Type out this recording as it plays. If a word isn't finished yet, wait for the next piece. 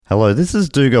Hello, this is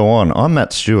Do Go On. I'm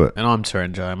Matt Stewart. And I'm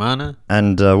Taran Jayamana.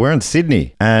 And we're in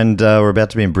Sydney. And we're about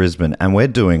to be in Brisbane. And we're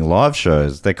doing live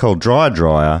shows. They're called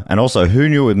Dryer. And also Who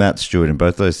Knew with Matt Stewart in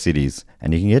both those cities.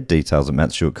 And you can get details at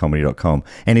mattstewartcomedy.com.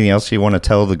 Anything else you want to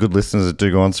tell the good listeners that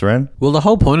Do Go On, Saran? Well, the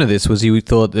whole point of this was you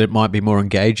thought that it might be more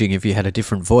engaging if you had a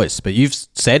different voice. But you've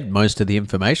said most of the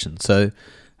information. So,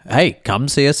 hey, come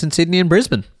see us in Sydney and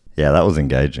Brisbane. Yeah, that was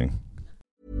engaging.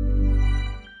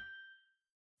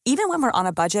 Even when we're on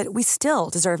a budget, we still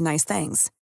deserve nice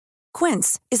things.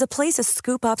 Quince is a place to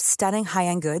scoop up stunning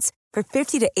high-end goods for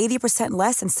 50 to 80%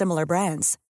 less than similar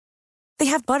brands. They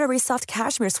have buttery soft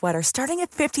cashmere sweaters starting at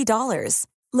 $50,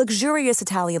 luxurious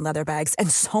Italian leather bags,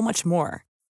 and so much more.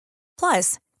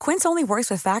 Plus, Quince only works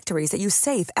with factories that use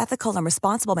safe, ethical, and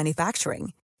responsible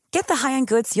manufacturing. Get the high-end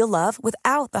goods you'll love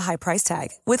without the high price tag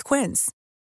with Quince.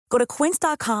 Go to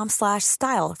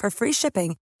quince.com/style for free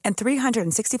shipping and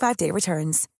 365-day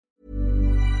returns.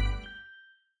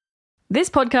 This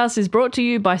podcast is brought to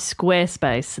you by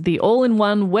Squarespace, the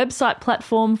all-in-one website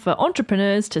platform for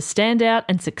entrepreneurs to stand out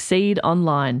and succeed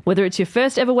online. Whether it's your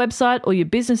first ever website or your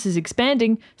business is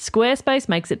expanding, Squarespace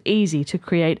makes it easy to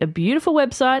create a beautiful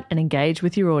website and engage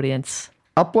with your audience.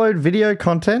 Upload video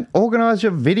content, organize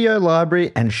your video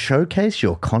library, and showcase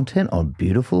your content on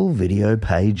beautiful video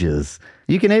pages.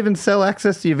 You can even sell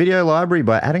access to your video library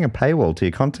by adding a paywall to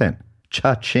your content.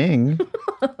 Cha-ching.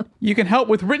 You can help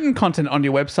with written content on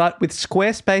your website with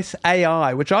Squarespace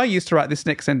AI, which I use to write this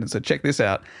next sentence, so check this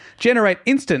out. Generate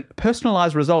instant,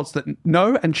 personalized results that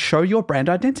know and show your brand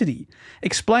identity.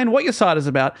 Explain what your site is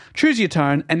about, choose your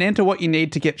tone, and enter what you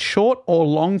need to get short or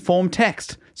long-form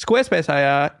text. Squarespace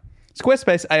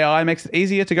AI makes it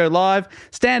easier to go live,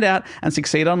 stand out, and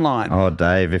succeed online. Oh,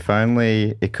 Dave, if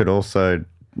only it could also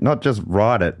not just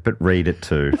write it, but read it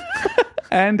too.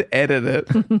 And edit it.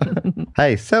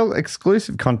 Hey, sell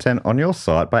exclusive content on your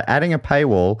site by adding a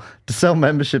paywall to sell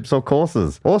memberships or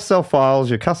courses, or sell files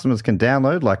your customers can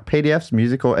download like PDFs,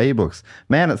 music, or ebooks.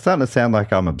 Man, it's starting to sound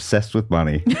like I'm obsessed with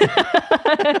money.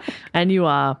 And you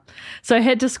are. So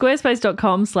head to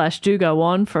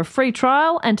squarespace.com/dogoon for a free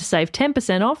trial and to save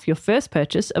 10% off your first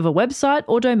purchase of a website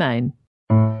or domain.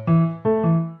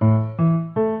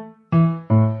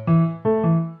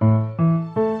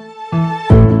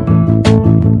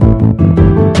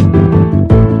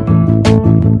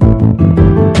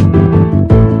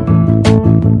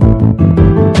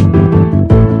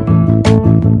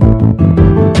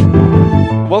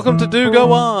 Welcome to Do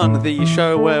Go On, the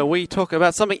show where we talk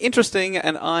about something interesting,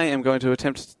 and I am going to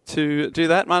attempt to do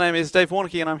that. My name is Dave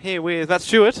Warnocky, and I'm here with Matt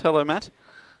Stewart. Hello, Matt.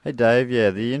 Hey, Dave. Yeah,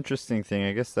 the interesting thing,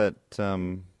 I guess that's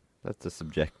a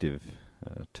subjective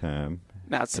term.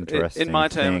 Now, it's Interesting in my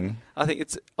term, thing. I think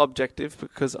it's objective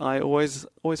because I always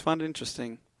find it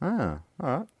interesting. Ah,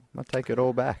 all right. I'll take it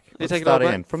all back. Let's take it all start back?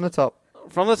 again from the top.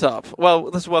 From the top. Well,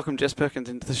 let's welcome Jess Perkins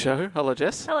into the show. Hello,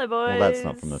 Jess. Hello, boys. Well, that's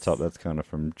not from the top. That's kind of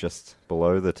from just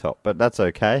below the top, but that's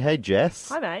okay. Hey, Jess.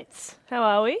 Hi, mates. How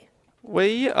are we?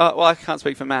 Well, I can't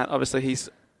speak for Matt. Obviously,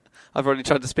 I've already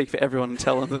tried to speak for everyone and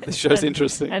tell them that this show's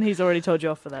interesting. And he's already told you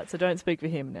off for that, so don't speak for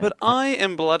him now. But I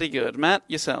am bloody good. Matt,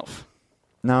 yourself.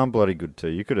 No, I'm bloody good too.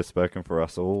 You could have spoken for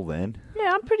us all then.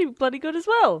 Yeah, I'm pretty bloody good as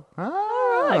well. Ah,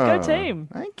 All right, go team.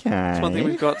 Okay. That's one thing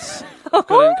we've got in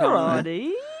common.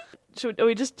 Alrighty. Are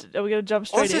we going to jump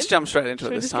straight in? Let's just jump straight into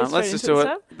Should it we this just get time. Let's straight just into do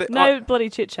it it. this time? No bloody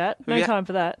chit-chat. No Yeah. time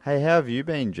for that. Hey, how have you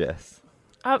been, Jess?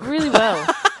 Really well.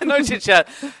 No chit-chat.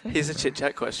 Here's a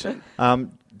chit-chat question.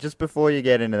 Just before you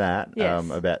get into that, Yes.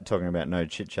 about talking about no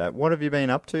chit chat, what have you been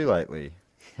up to lately?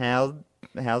 How's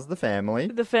the family?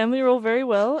 The family are all very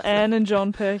well. Anne and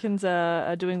John Perkins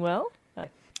are doing well.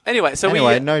 Anyway,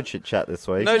 No chit chat this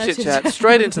week. no No chit-chat. chit-chat.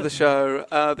 Straight into the show.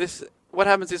 What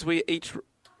happens is we each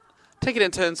take it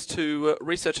in turns to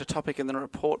research a topic and then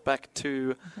report back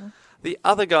to the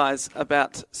other guys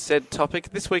about said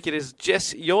topic. This week it is,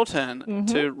 Jess, your turn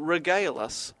to regale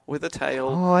us with a tale.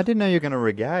 Oh, I didn't know you were going to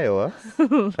regale us.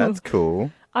 That's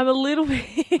cool. I'm a little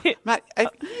bit... Matt,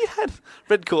 you had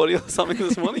red cordial or something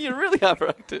this morning. You're really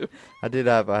hyperactive. I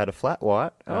had a flat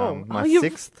white. My you've-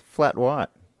 sixth flat white.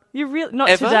 You're really... Not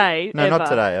Ever? today, No, ever. not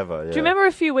today, ever. Yeah. Do you remember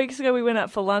a few weeks ago we went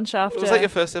out for lunch after... Was that your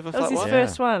first ever That was flat his white? Yeah.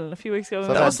 first one a few weeks ago.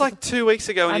 So That was like 2 weeks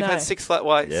ago and I you've know. had 6 flat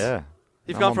whites. Yeah.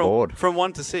 You've I'm gone on board. from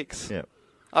 1 to 6. Yeah.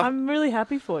 I'm really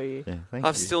happy for you. Yeah, thank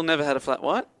I've you. still never had a flat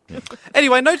white.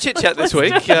 Anyway, no chit-chat this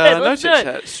week. Let's No do it.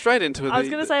 chit-chat. Straight into it. I was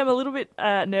going to say I'm a little bit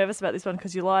nervous about this one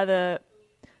because you'll either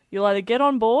get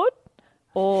on board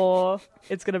or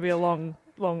it's going to be a long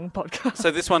podcast. So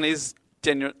this one is I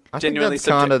think genuinely that's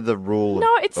kind subject. of the rule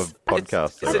No, of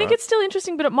podcasts. I think it's still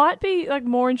interesting, but it might be like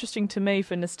more interesting to me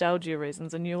for nostalgia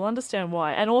reasons, and you'll understand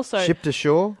why. And also, Ship to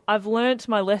shore. I've learnt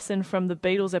my lesson from the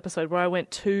Beatles episode where I went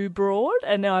too broad,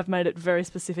 and now I've made it very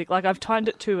specific. Like I've timed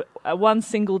it to one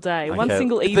single day, one Okay.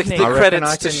 single The evening. I reckon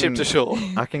credits I to can- Ship to Shore.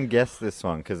 I can guess this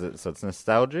one because it's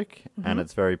nostalgic Mm-hmm. and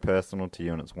it's very personal to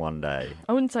you and it's one day.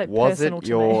 I wouldn't say Was personal it to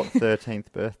your me.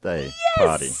 13th birthday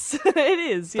party? It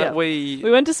is. Yeah, That we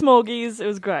went to Smorgies. It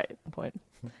was great. Point.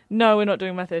 No, we're not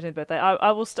doing my 13th birthday.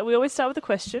 I will. We always start with a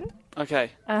question.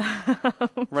 okay.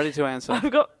 Ready to answer.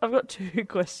 I've got two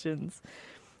questions.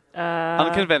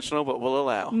 Unconventional, but we'll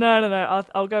allow. No.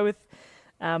 I'll go with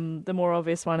the more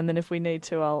obvious one, and then if we need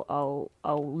to, I'll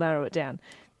narrow it down.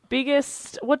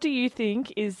 What do you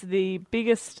think is the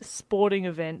biggest sporting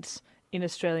event in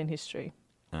Australian history?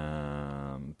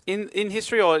 In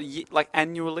history or like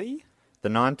annually? The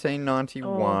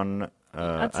 1991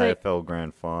 I'd say- AFL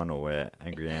Grand Final where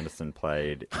Angry Anderson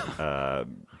played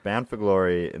Bound for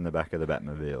Glory in the back of the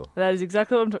Batmobile. That is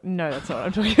exactly what I'm talking. No, that's not what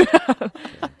I'm talking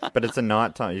about. But it's a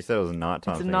nighttime. You said it was a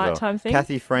nighttime It's a thing. as well. nighttime thing?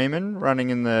 Kathy Freeman running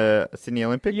in the Sydney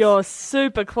Olympics. You're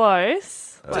super close.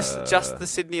 Just the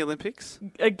Sydney Olympics?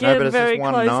 Again, but it's very just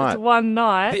one close. night. It's one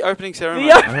night. The opening ceremony.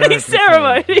 The opening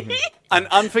ceremony. An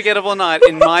unforgettable night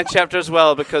in my chapter as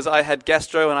well because I had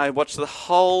gastro and I watched the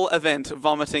whole event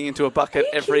vomiting into a bucket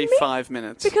you every kidding me? 5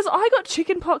 minutes. Because I got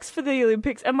chickenpox for the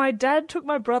Olympics, and my dad took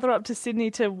my brother up to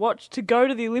Sydney to go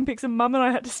to the Olympics, and Mum and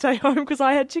I had to stay home because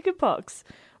I had chickenpox.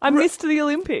 I missed the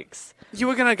Olympics. You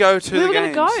were going to go to We the were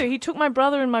games. going to go. He took my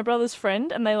brother and my brother's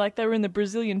friend, and they were in the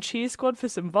Brazilian cheer squad for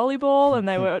some volleyball, and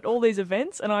they were at all these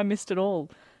events, and I missed it all.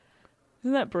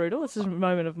 Isn't that brutal? This is a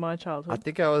moment of my I childhood.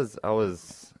 think I was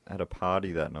at a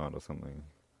party that night or something.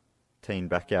 Teen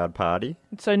backyard party.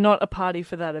 So not a party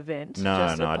for that event. No,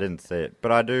 just I didn't see it,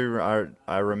 but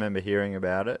I remember hearing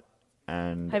about it,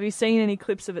 and Have you seen any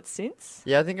clips of it since?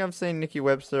 yeah, I think I've seen Nikki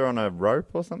Webster on a rope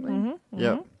or something. Mm-hmm,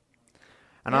 Yep.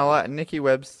 And I like Nikki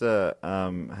Webster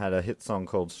had a hit song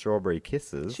called Strawberry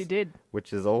Kisses. She did.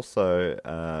 Which is also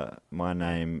my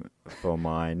name for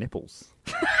my nipples.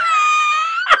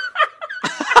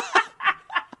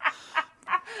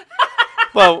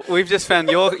 Well, we've just found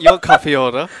your coffee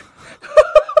order.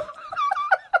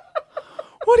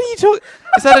 What are you talking?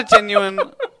 Is that a genuine?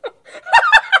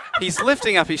 He's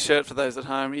lifting up his shirt for those at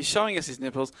home. He's showing us his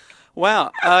nipples.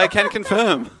 Wow, I can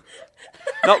confirm.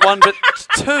 Not one, but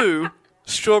two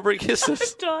strawberry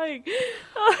kisses. Dying.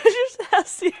 Oh, just how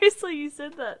seriously you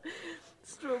said that.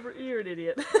 Strawberry, you're an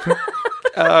idiot.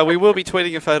 We will be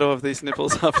tweeting a photo of these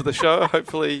nipples after the show.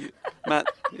 Hopefully, Matt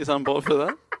is on board for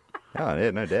that. Oh,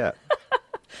 yeah, no doubt.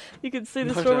 You can see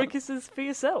the No strawberry doubt. kisses for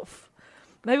yourself.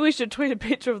 Maybe we should tweet a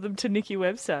picture of them to Nikki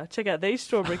Webster. Check out these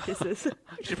strawberry kisses.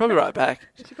 She'd probably write back.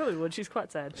 She probably would. She's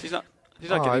quite sad. She's not Is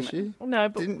getting she? No,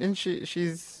 but Didn't she?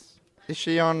 Is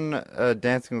she on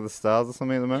Dancing with the Stars or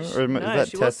something at the moment? Or is No, that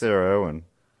she was- Tessa Owen?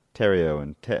 Terry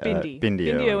Owen? Bindi. Bindi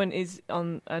Bindi Owen. Owen is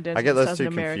on Dancing I get with the those Stars two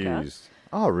in America. confused.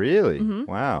 Oh, really?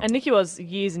 Wow. And Nikki was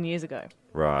years and years ago,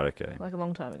 Right, okay. like a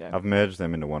long time ago. I've merged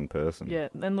them into one person. Yeah,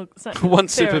 and look, so, One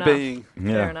fair super enough. being. Fair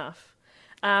Yeah. enough.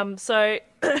 So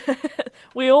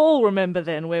we all remember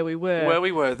then where we were. Where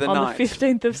we were the on night. the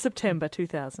 15th of September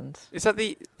 2000. Is that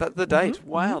the date?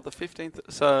 Wow, the 15th.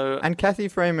 So And Kathy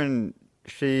Freeman,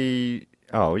 she...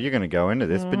 Oh, you're going to go into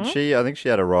this, Mm-hmm. but I think she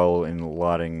had a role in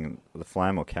lighting the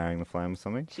flame or carrying the flame or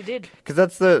something. She did. Because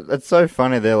that's so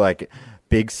funny. They're like,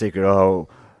 big secret, oh,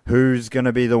 who's going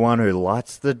to be the one who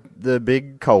lights the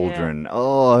big cauldron?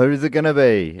 Oh, who's it going to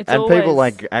be? It's and people, always-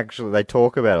 like, actually, they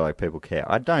talk about it like people care.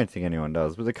 I don't think anyone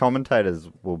does, but the commentators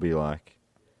will be like,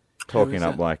 talking is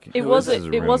up it? like, It Who was is a, "This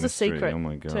is it was a mystery." secret. Oh,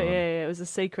 my God. So, yeah, it was a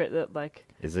secret that like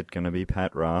Is it going to be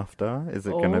Pat Rafter? Is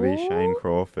it going to be Shane Oh.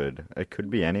 Crawford? It could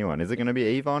be anyone. Is it going to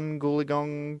be Yvonne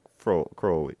Goolagong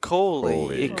Crawley?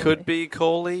 Cawley. It could be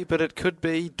Cawley, but it could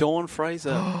be Dawn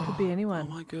Fraser. could be Oh anyone.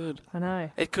 my god. I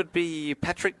know. It could be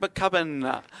Patrick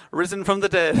McCubbin, risen from the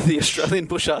dead, the Australian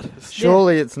bush artist.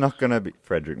 Surely it's not going to be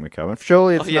Frederick McCubbin.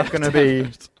 Surely it's Oh, yeah, not going to be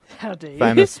How do you?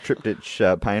 famous triptych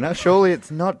painter. Surely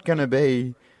it's not going to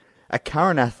be a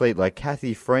current athlete like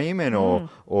Kathy Freeman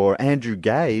or Andrew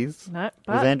Gaze. No, Was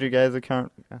but Andrew Gaze a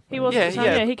current athlete? he was. Yeah, at the time,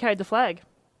 yeah. yeah, he carried the flag.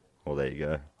 Well, there you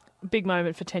go. Big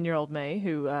moment for 10-year-old me,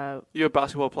 who You're a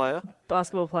basketball player.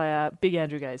 basketball player, big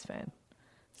Andrew Gaze fan.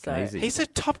 So Gazy. He's a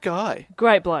top guy.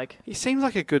 great bloke, He seems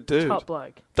like a good dude. top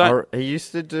bloke. Don't. He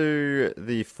used to do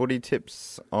the footy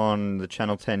tips on the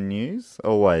Channel 10 News.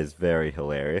 Always very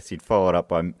hilarious. He'd follow it up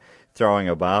by throwing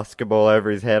a basketball over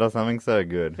his head or something. So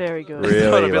good. Very good.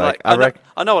 Really, I'd be like, I, I reckon.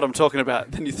 know what I'm talking about.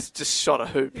 Then you just shot a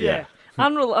hoop. Yeah.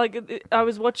 I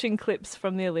was watching clips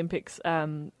from the Olympics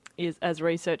as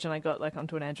research, and I got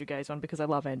onto an Andrew Gaze one because I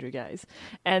love Andrew Gaze,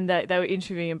 and they were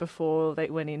interviewing him before they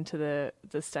went into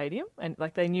the stadium, and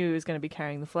they knew he was going to be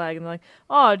carrying the flag, and they're like,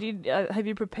 "Oh, have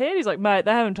you prepared?" He's like, "Mate,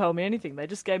 they haven't told me anything. They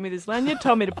just gave me this lanyard,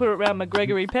 told me to put it around my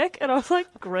Gregory Peck," and I was like,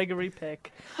 "Gregory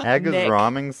Peck, Agger's neck.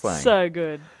 rhyming slang. So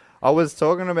good." I was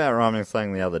talking about rhyming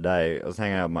slang the other day. I was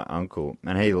hanging out with my uncle,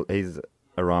 and he's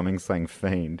a rhyming slang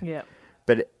fiend. Yeah.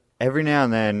 But every now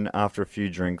and then, after a few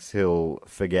drinks, he'll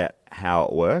forget how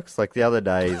it works. Like the other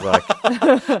day, he's like,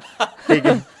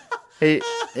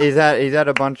 he's had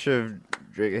a bunch of.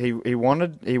 He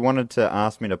wanted to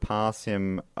ask me to pass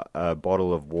him a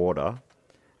bottle of water,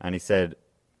 and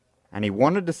he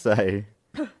wanted to say,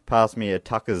 "Pass me a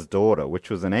Tucker's Daughter," which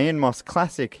was an Ian Moss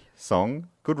classic song,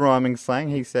 good rhyming slang.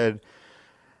 He said,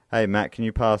 "Hey Matt, can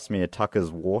you pass me a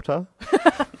Tucker's Water?"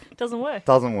 Doesn't work.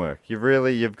 Doesn't work.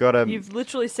 You've got to. You've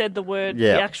literally said the word,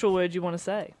 Yeah. the actual word you want to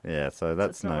say. Yeah, so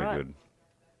that's it's not no right. good.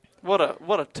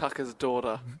 What a Tucker's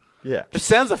daughter. Yeah. It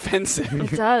sounds offensive.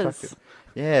 It does.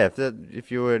 Yeah, if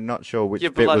you were not sure which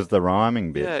Your bit blood- was the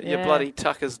rhyming Yeah, bit. your Yeah. bloody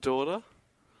Tucker's daughter.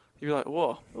 You'd be like,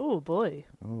 whoa. Oh boy.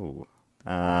 Ooh.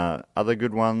 Other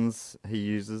good ones he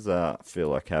uses feel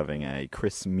like having a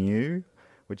Chris Mew,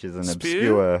 which is an Spew?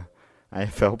 obscure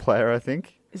AFL player, I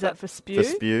think. Is that for spew? For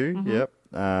spew, yep.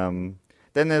 Then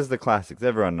there's the classics.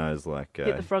 Everyone knows, like...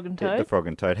 Hit the frog and Hit the toad? frog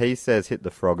and toad. He says hit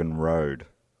the frog and road.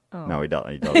 Oh. No, he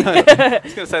doesn't. He doesn't. I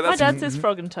was going to say, My that's dad says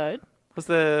frog and toad. was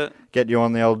the... Get you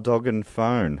on the old dog and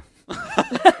phone.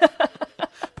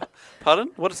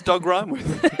 Pardon? What does dog rhyme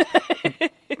with?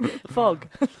 Fog.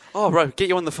 Oh, right, get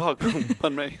you on the fog.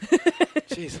 Pardon me.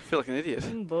 Jeez, I feel like an idiot.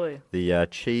 Oh boy. The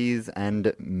cheese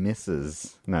and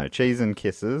misses. No, cheese and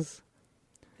kisses.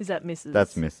 Is that Mrs.?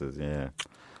 That's misses, yeah.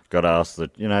 Got to ask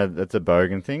that, that's a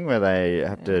Bogan thing where they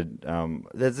have to,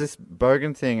 there's this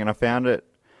Bogan thing, and I found it,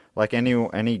 like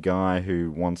any guy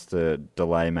who wants to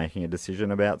delay making a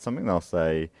decision about something, they'll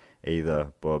say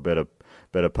either, well,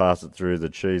 better pass it through the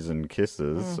cheese and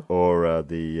kisses, or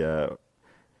the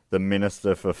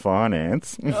Minister for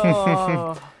Finance.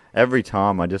 Oh. Every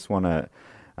time I just want to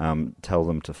tell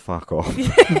them to fuck off.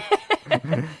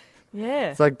 Yeah.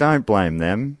 It's like, don't blame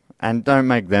them. And don't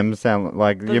make them sound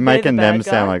like They're you're the making them bad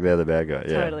sound guy? like they're the bad guy.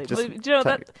 Yeah, Totally. Just Well, do you know,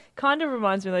 take- that kind of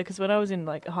reminds me, though, because when I was in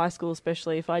high school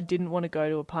especially, if I didn't want to go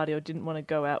to a party or didn't want to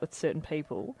go out with certain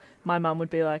people, my mum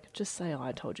would be like, just say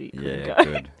I told you you couldn't yeah, go.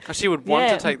 good. She would want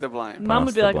Yeah. to take the blame. Mum Pass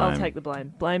would be the like, I'll blame. take the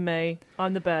blame. Blame me.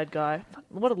 I'm the bad guy.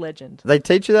 What a legend. They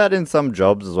teach you that in some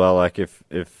jobs as well. Like if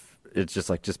it's just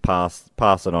like just pass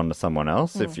it on to someone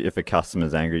else. If a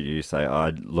customer's angry at you, you say,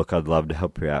 look, I'd love to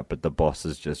help you out, but the boss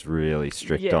is just really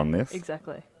strict Yeah, on this,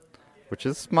 exactly. which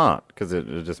is smart because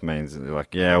it just means that you're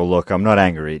like, yeah, well, look, I'm not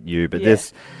angry at you, but Yeah.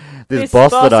 this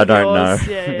boss that I of don't know. yours,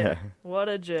 Yeah. What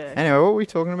a jerk. Anyway, what were we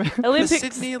talking about? The Olympics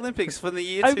Sydney Olympics for the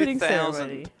year opening 2000.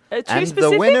 ceremony. Too And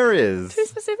specific? the winner is Too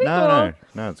specific, No, or-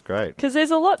 no, it's great. Because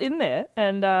there's a lot in there,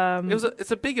 and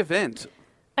It's a big event.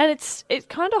 and it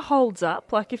kind of holds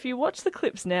up. Like if you watch the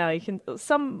clips now, you can it's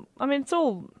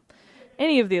all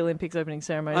any of the Olympics opening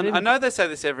ceremony. I know they say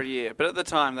this every year, but at the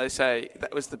time they say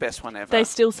that was the best one ever. They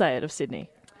still say it of Sydney.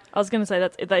 I was going to say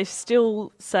that they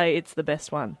still say it's the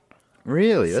best one.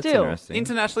 Really, that's Still. interesting.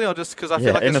 Internationally, or just because I Yeah,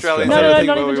 feel like in Australians Australia. have a No, thing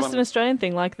not where even we just want- an Australian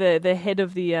thing. Like the head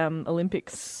of the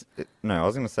Olympics. No, I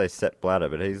was going to say Sepp Blatter,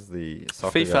 but he's the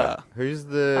soccer FIFA. guy. Who's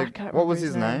the... I can't What was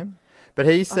remember his his name? But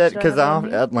he said... don't Because have it on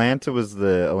here. Atlanta was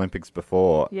the Olympics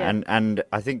before. Yeah. And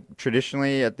I think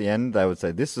traditionally at the end they would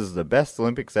say, this is the best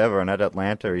Olympics ever. And at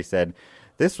Atlanta he said,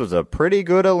 this was a pretty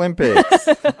good Olympics.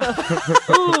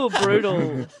 Ooh,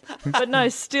 brutal. But no,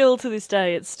 still to this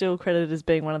day, it's still credited as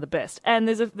being one of the best. And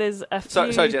there's a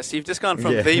few... Sorry, Jess, you've just gone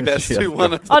from Yeah. the best Yeah. to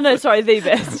one of Oh no, sorry, the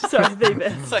best. Sorry, the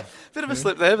best. So, bit of a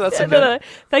slip there, but that's Yeah, okay. no,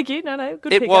 thank you. No,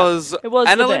 good It pick was, up. It was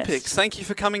an the Olympics. best. Thank you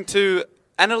for coming to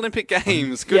an Olympic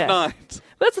Games. Good Yeah. night.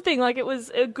 But that's the thing. Like, it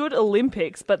was a good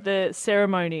Olympics, but the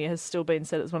ceremony has still been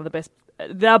said as one of the best.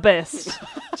 The best.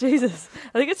 Jesus,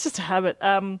 I think it's just a habit.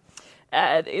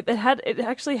 It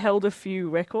actually held a few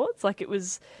records. Like it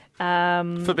was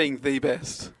For being the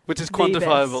best, which is the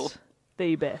quantifiable. best.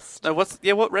 The best. No,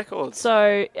 what records?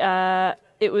 So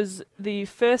it was the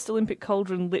first Olympic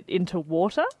cauldron lit into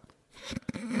water.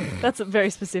 That's very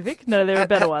specific. No, there are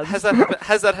better ones. Has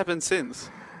that happened since?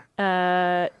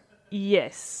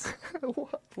 Yes.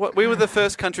 What? We were the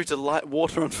first country to light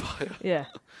water on fire. Yeah.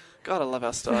 God, I love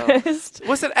our style. First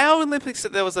Was it our Olympics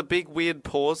that there was a big weird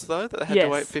pause though that they had Yes. to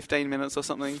wait 15 minutes or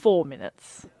something? 4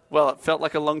 minutes. Well, it felt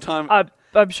like a long time.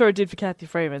 I'm sure it did for Kathy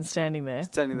Freeman standing there.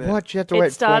 Standing there. What? You have to wait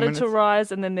It started 4 to minutes?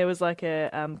 rise, and then there was like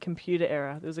a computer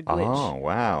error. There was a glitch. Oh,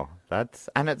 wow. It's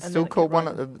And still then it called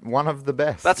kept one of the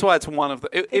best. That's why it's one of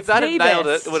the... If It's that had the nailed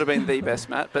best. it, it would have been the best,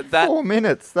 Matt. But that... 4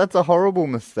 minutes. That's a horrible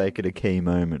mistake at a key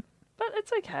moment. But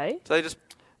it's okay. So they just...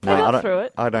 They got I don't, through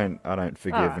it. I don't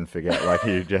forgive Alright. and forget like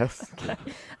you, Jess.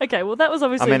 Okay, well, that was I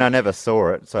obviously... mean, I never saw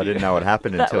it, so I didn't know what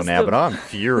happened That until was now, the- but I'm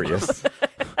furious.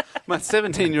 My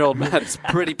 17-year-old Matt is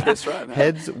pretty pissed right now.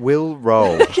 Heads will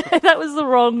roll. that was the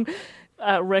wrong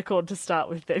record to start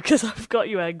with there, because I've got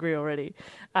you angry already.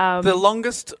 The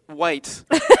longest wait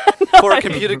for a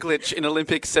computer glitch in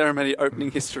Olympic ceremony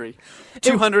opening history.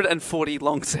 240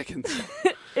 long seconds.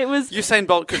 It was... Usain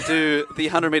Bolt could do the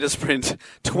 100-meter sprint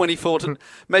 24 to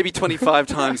maybe 25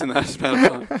 times in that amount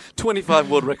of time.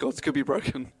 25 world records could be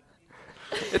broken.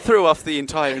 It threw off the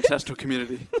entire international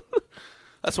community.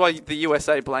 That's why the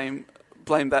USA blamed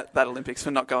that Olympics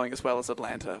for not going as well as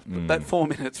Atlanta. But that 4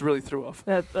 minutes really threw off.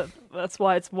 That's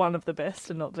why it's one of the best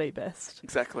and not the best.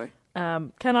 Exactly.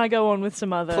 Can I go on with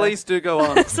some other... Please do go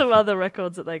on. some other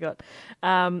records that they got.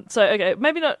 Okay,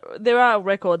 maybe not... There are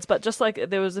records, but just like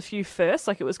there was a few firsts,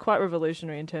 like it was quite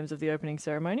revolutionary in terms of the opening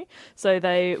ceremony. So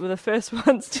they were the first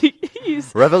ones to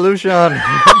use... Revolution!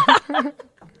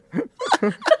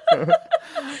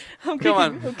 I'm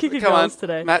Come kicking on. goals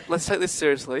today. Matt, let's take this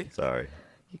seriously. Sorry.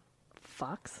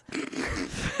 Fucks.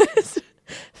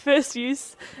 First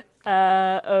use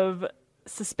of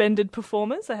suspended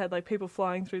performers. They had like people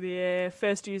flying through the air.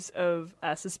 First use of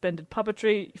suspended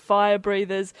puppetry, fire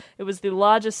breathers. It was the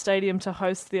largest stadium to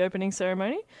host the opening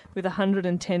ceremony with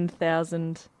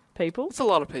 110,000 people. It's a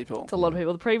lot of people. It's a lot of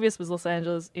people. The previous was Los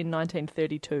Angeles in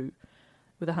 1932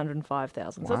 with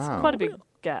 105,000. So Wow. it's quite a big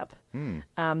gap.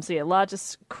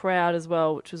 Largest crowd as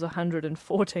well, which was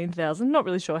 114,000. Not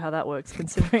really sure how that works,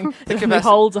 considering it only capacity-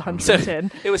 holds So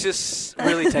 110. it was just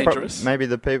really dangerous. Maybe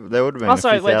the people, there would have been Oh, a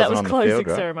sorry, few wait, that thousand was on the field, closing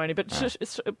right? ceremony, but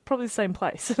it's probably the same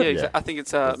place. Yeah, Yeah. I think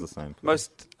it's It's the same place.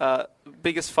 most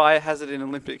biggest fire hazard in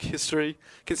Olympic history,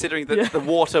 considering that the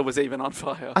water was even on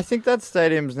fire. I think that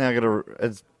stadium's now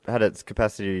it's had its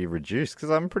capacity reduced, because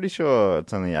I'm pretty sure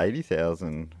it's only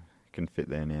 80,000 can fit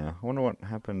there now. I wonder what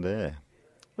happened there.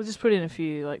 We'll just put in a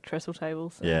few like trestle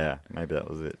tables. and Yeah, maybe that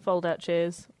was it. Fold out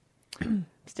chairs.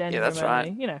 Standing Yeah, that's room right.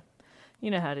 only.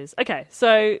 You know how it is. Okay,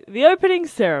 so the opening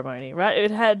ceremony, right?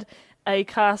 It had a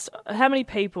cast. How many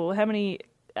people? How many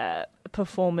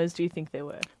performers do you think there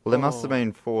were? Well, there must have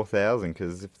been 4,000,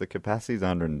 because if the capacity's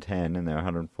 110 and there are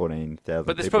 114,000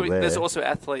 But people there. there's also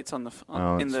athletes on in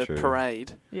that's the true.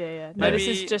 parade. Yeah. No, this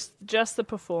Maybe- is just the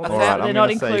performers. All right, They're I'm not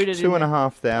gonna say included in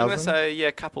 2,500. I'm going to say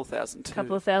a couple thousand too. a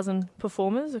couple of thousand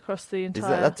performers across the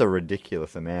entire. That's a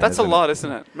ridiculous amount. That's a isn't lot,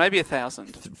 isn't it? Maybe 1,000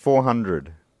 it?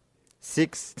 400.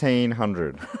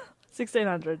 1,600.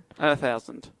 1,600. and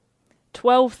 1,000.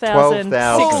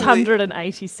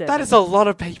 12,687. That is a lot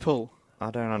of people. I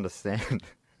don't understand.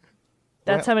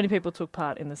 That's how many people took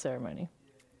part in the ceremony.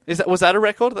 Was that a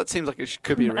record? That seems like it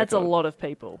could be a record. That's a lot of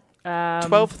people.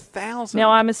 12,000.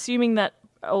 Now, I'm assuming that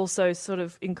also sort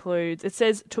of includes... It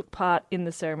says took part in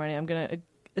the ceremony. I'm going to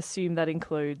assume that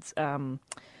includes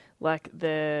like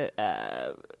the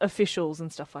officials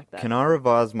and stuff like that. Can I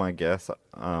revise my guess?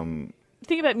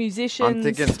 Think about musicians, I'm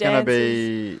thinking it's going to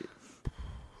dancers. be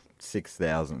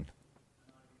 6,000.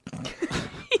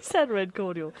 He said red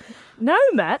cordial. No,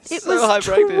 Matt, it So was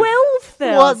high-brained.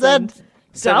 12,000. What? That-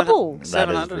 Double. That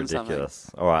 700 is and something.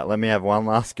 ridiculous. All right, let me have one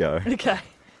last go. Okay.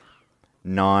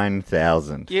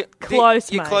 9,000.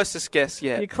 Close, Your mate. closest guess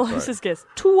yet. Your closest guess.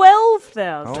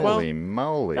 12,000. Holy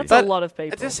moly. That's But a lot of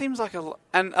people. It just seems like a lot.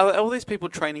 And are all these people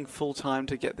training full time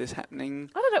to get this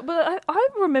happening? I don't know, but I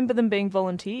remember them being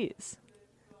volunteers.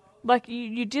 Like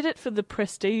you did it for the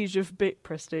prestige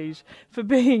for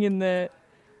being in the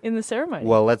ceremony.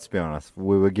 Well, let's be honest.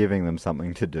 We were giving them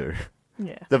something to do.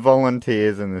 Yeah. The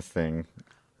volunteers in this thing.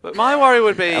 But my worry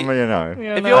would be, I mean, you know.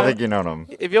 Yeah, If no. you're- I think you know them.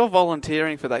 if you're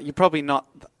volunteering for that, you're probably not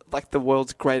like the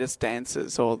world's greatest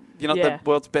dancers, or you're not Yeah. the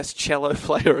world's best cello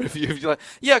player. If you're like,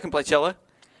 yeah, I can play cello.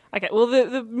 Okay, well,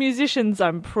 the musicians,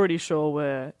 I'm pretty sure,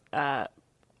 were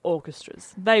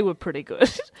orchestras. They were pretty good.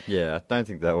 Yeah, I don't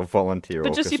think they were volunteer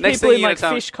But just your orchestra. Next people thing in you're like gonna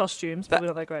tell me- fish costumes, probably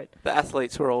not that great. The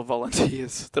athletes were all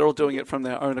volunteers. They're all doing it from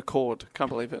their own accord. Can't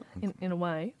believe it. In a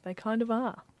way, they kind of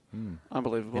are.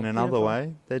 Unbelievable. In another Beautiful.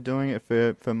 way, they're doing it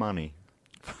for money.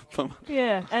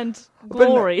 Yeah, and But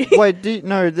glory. wait,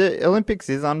 the Olympics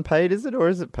is unpaid, is it, or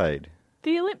is it paid?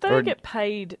 They or- don't get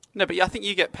paid. No, but I think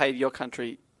you get paid. Your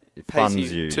country It pays funds you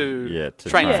you to to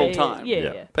train Yeah, full yeah, time. Yeah,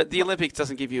 Yeah. yeah. But the Olympics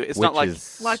doesn't give you. It's Which not like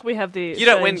is, Like we have the. you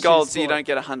don't win Australian gold, shoe so you sport. don't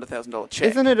get $100,000 check.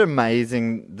 Isn't it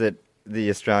amazing that the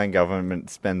Australian government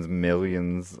spends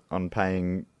millions on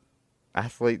paying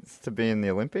athletes to be in the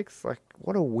Olympics? Like,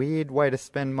 what a weird way to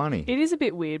spend money. It is a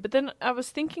bit weird, but then I was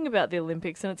thinking about the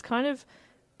Olympics, and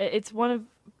it's one of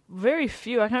very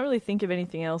few, I can't really think of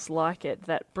anything else like it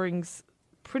that brings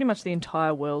pretty much the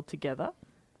entire world together.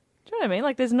 Do you know what I mean?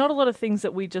 Like, there's not a lot of things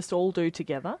that we just all do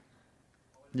together.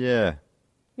 Yeah.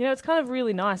 You know, it's kind of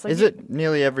really nice. Like, Is it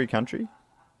nearly every country?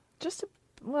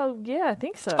 Well, yeah, I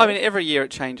think so. I mean, every year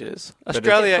it changes. But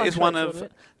Australia it is one fluctuates a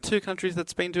of little 2 countries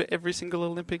that's been to every single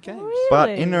Olympic Games. Really? But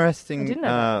I interesting didn't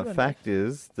know that. fact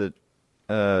is that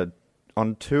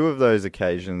on 2 of those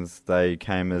occasions, they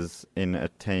came as in a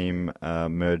team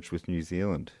merged with New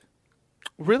Zealand.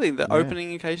 Really? The Yeah.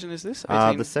 opening occasion is this?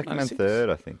 The second and 1896? third,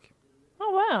 I think.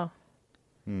 Oh, wow.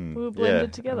 We were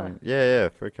blended together. Yeah,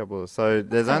 for a couple of... So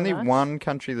there's kinda only nice. one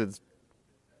country that's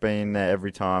been there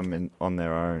every time on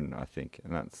their own, I think.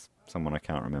 And that's someone I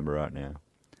can't remember right now.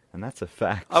 And that's a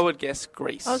fact. I would guess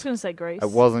Greece. I was going to say Greece. It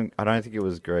wasn't... I don't think it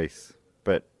was Greece.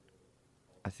 But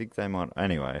I think they might...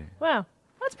 Anyway. Wow.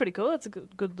 That's pretty cool. That's a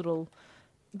good little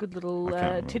I can't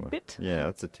remember. tidbit. Yeah,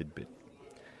 that's a tidbit.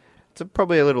 It's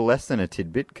probably a little less than a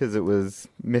tidbit because it was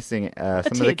missing some of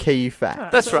the tid. key facts.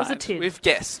 Alright. That's So it was a right. tid. We've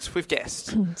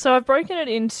guessed. So I've broken it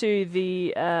into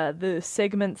the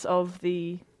segments of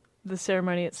the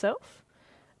ceremony itself.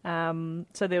 So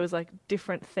there was like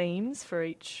different themes for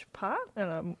each part,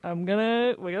 and we're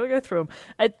gonna go through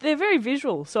them. They're very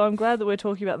visual, so I'm glad that we're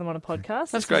talking about them on a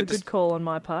podcast. That's This great. is a good call on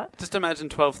my part. Just imagine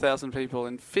 12,000 people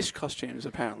in fish costumes,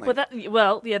 apparently.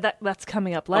 That's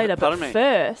coming up later. pardon But me.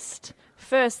 first,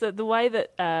 the way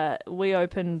that we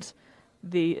opened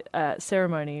the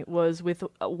ceremony was with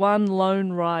one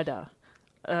lone rider,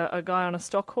 a guy on a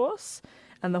stock horse,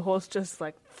 and the horse just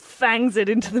like fangs it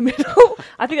into the middle.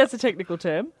 I think that's a technical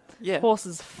term. yeah.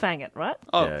 Horses fang it, right?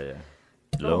 Oh, Yeah.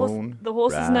 The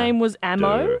horse's name was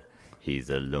Ammo. He's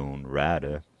a lone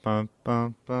rider. Bum,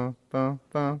 bum, bum, bum,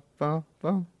 bum, bum,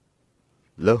 bum.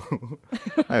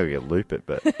 I could loop it,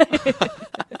 but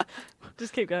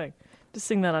Just keep going. Just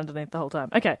sing that underneath the whole time.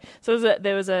 Okay, so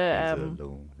there was he's a a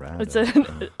lone rider. it's an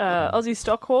Aussie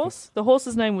stock horse. The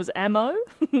horse's name was Ammo.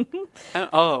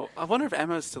 I wonder if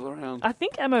Ammo's still around. I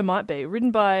think Ammo might be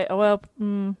ridden by.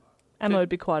 Ammo would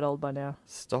be quite old by now.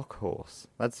 Stock horse.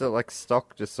 That's like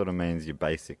stock just sort of means your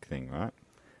basic thing, right?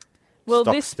 Well,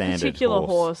 Stock this standard particular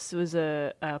horse was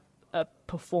a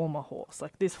performer horse.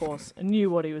 Like, this horse knew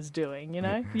what he was doing. You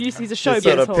know, he's a Just showbiz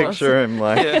sort of horse. picture him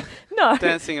like Yeah, No,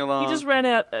 dancing along. he just ran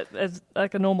out as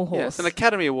like a normal horse. Yeah, it's an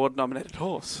Academy Award nominated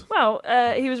horse. Well,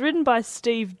 he was ridden by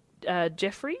Steve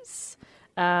Jeffries.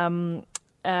 Now,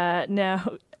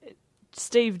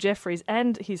 Steve Jeffries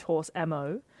and his horse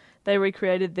Ammo, they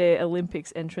recreated their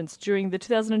Olympics entrance during the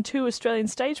 2002 Australian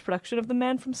stage production of The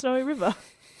Man from Snowy River.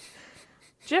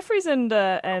 Jeffries and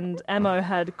Ammo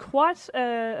had quite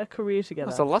a career together.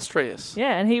 That's illustrious.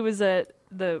 Yeah, and he was this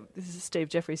is Steve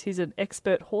Jeffries. He's an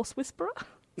expert horse whisperer.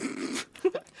 Did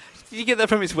you get that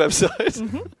from his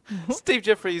website? Steve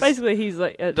Jeffries. Basically, he's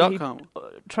like he .com.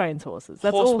 trains horses.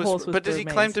 That's Horse all whisperer. horse whisperer But does he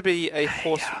means. claim to be a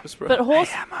horse whisperer? But horse.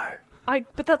 Ammo.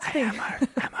 But that's the thing. Ammo.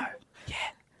 Yeah.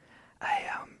 Hey,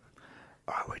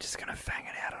 alright, we're just gonna fang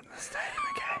it out on the stadium,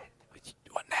 okay?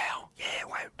 What now? Yeah,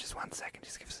 wait, just 1 second.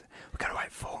 Just give us. We've got to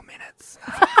wait 4 minutes.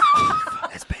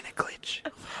 There's been a glitch.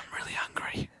 I'm really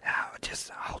hungry. Just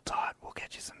hold tight. We'll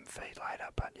get you some feed later.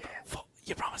 But yeah.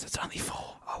 You promise it's only 4?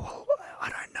 Oh well, I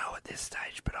don't know at this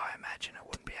stage, but I imagine it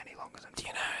wouldn't be any longer than. Do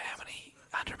you know how many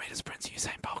 100 metre sprints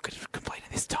Usain Bolt could have completed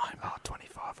this time? Oh,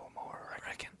 25 or more, I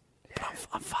reckon. But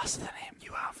I'm faster than him.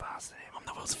 You are faster than him. I'm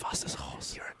the world's fastest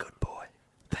horse. You're a good boy.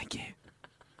 Thank you.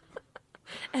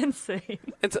 And scene.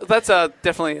 That's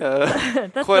definitely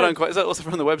That's quote the- unquote. Is that also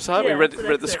from the website? Yeah, We read so the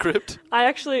that's it. script.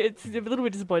 It's a little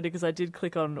bit disappointing because I did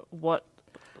click on what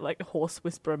like horse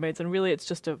whisperer means, and really it's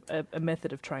just a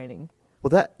method of training.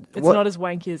 Well, It's not as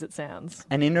wanky as it sounds.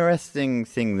 An interesting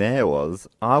thing there was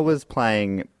I was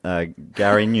playing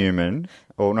Gary Newman.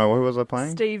 Or no, who was I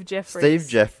playing? Steve Jeffries. Steve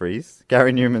Jeffries.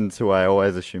 Gary Newman's who I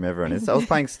always assume everyone is. So I was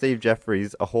playing Steve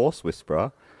Jeffries, a horse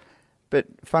whisperer. But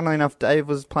funnily enough, Dave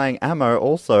was playing Ammo,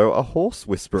 also a horse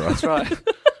whisperer. That's right.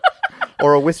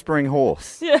 Or a whispering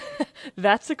horse. Yeah,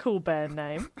 that's a cool band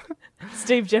name.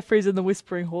 Steve Jeffries and the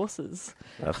Whispering Horses.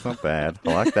 That's not bad.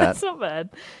 I like that. That's not bad.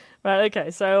 Right,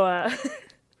 okay, so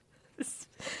this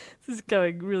is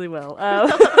going really well.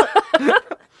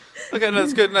 Okay, no,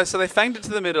 that's good. No, so they fanged it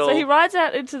to the middle. So he rides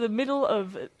out into the middle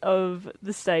of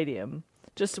the stadium,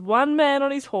 just one man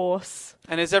on his horse.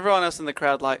 And is everyone else in the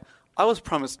crowd like, I was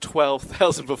promised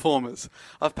 12,000 performers.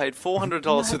 I've paid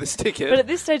 $400 for this ticket. But at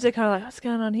this stage, they're kind of like, what's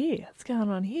going on here? What's going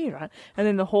on here, right? And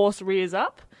then the horse rears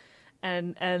up,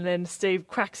 and then Steve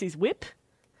cracks his whip,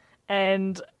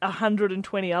 and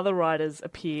 120 other riders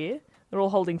appear. They're all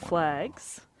holding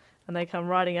flags, and they come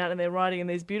riding out, and they're riding in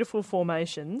these beautiful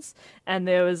formations. And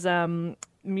there was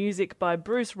music by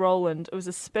Bruce Rowland. It was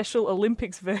a special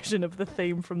Olympics version of the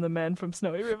theme from The Man from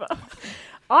Snowy River.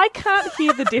 I can't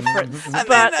hear the difference,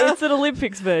 but it's an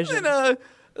Olympics version.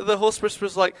 The horse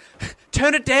whisperer's like,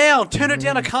 turn it down,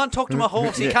 I can't talk to my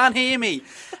horse, he can't hear me.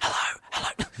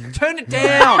 Hello, turn it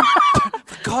down,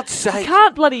 for God's sake. I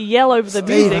can't bloody yell over the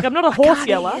music, I'm not a horse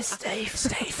yeller.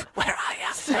 Steve, where are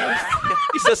you? Steve.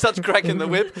 He says such crack in the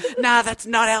whip. Nah, that's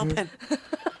not helping.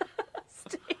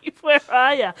 Steve, where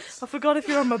are you? I forgot if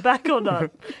you're on my back or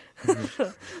not.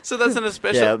 So that's an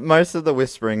especial... Yeah, most of the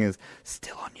whispering is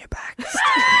still on your back.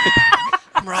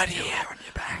 I'm right here. On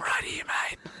your back. I'm right here,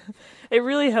 mate. It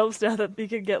really helps now that you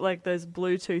can get like those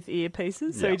Bluetooth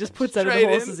earpieces. So he just puts that in Straight the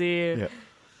horse's ear. Yeah.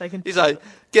 They can. He's like,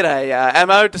 g'day,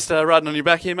 Ammo, just riding on your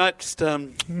back here, mate. Just to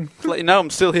let you know I'm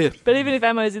still here. But even if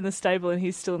Ammo's in the stable and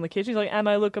he's still in the kitchen, he's like,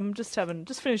 Ammo, look, I'm just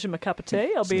finishing my cup of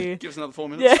tea. I'll be... Give us another 4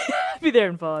 minutes. Yeah, I'll be there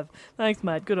in 5. Thanks,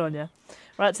 mate. Good on you.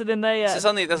 Right, so then they... So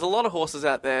suddenly, there's a lot of horses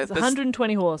out there. there's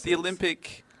 120 horses. The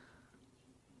Olympic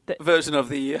version of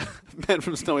the Man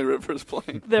from Snowy River is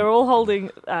playing. They're all holding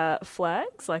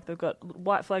flags, like they've got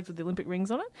white flags with the Olympic rings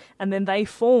on it, and then they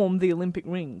form the Olympic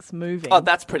rings, moving. Oh,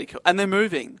 that's pretty cool. And they're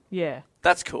moving. Yeah.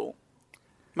 That's cool.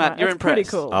 Matt, Right, you're that's impressed. pretty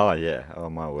cool. Oh, yeah. Oh,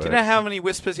 my word. Do you know how many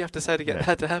whispers you have to say to get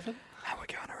that to happen? Now we're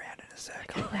going around in a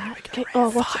circle.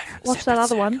 Watch that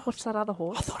other one. Watch that other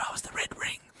horse. I thought I was the red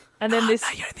ring. And then this... No,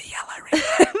 you're the yellow ring.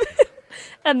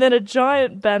 And then a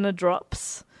giant banner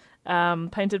drops,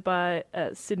 painted by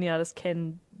Sydney artist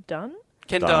Ken Dunn.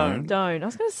 Ken Doan. Doan. I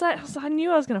was going to say, I knew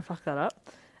I was going to fuck that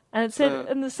up. And it said,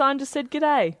 and the sign just said,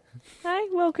 "G'day." Hey,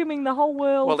 welcoming the whole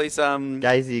world. Well, he's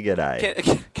Gazy,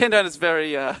 g'day. Ken Doan is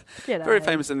very G'day. very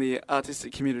famous in the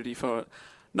artistic community for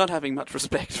not having much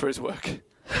respect for his work.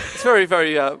 It's very,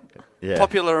 very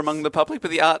popular among the public,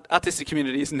 but the artistic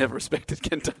community has never respected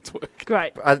Ken Doan's work.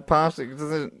 Great.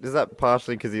 Is that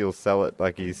partially because he'll sell it,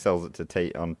 like he sells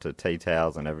it onto tea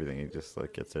towels and everything? He just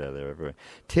like gets it out there everywhere.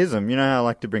 Tism, you know how I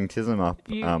like to bring Tism up?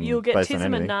 You'll get based on Tism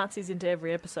anything. and Nazis into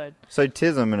every episode. So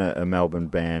Tism, a Melbourne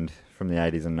band from the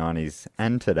 80s and 90s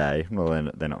and today, well,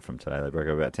 they're not from today, they broke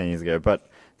up about 10 years ago, but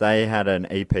they had an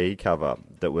EP cover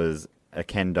that was a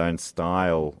Ken Doan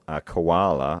style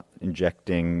koala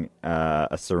injecting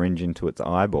a syringe into its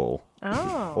eyeball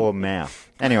or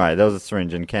mouth. Anyway, there was a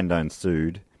syringe and Ken Doan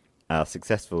sued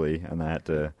successfully, and they had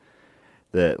to,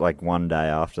 one day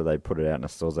after they put it out in the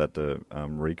stores, they had to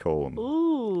recall them.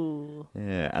 Ooh.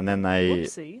 Yeah, and then they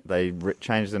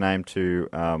changed the name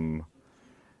to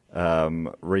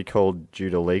recalled due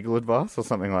to legal advice or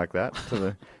something like that.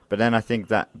 But then I think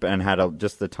that and had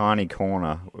just the tiny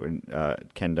corner,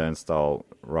 Ken Doan style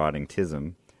writing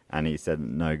Tism, and he said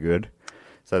no good.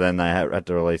 So then they had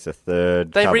to release a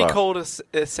third. They cover. recalled a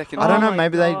second. I don't know. my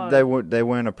Maybe God. they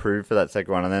weren't approved for that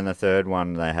second one, and then the third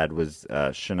one they had was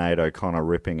Sinead O'Connor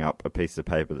ripping up a piece of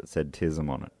paper that said Tism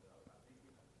on it,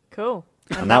 Cool.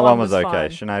 and that one was okay. fine.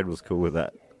 Sinead was cool with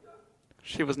that.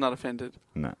 She was not offended.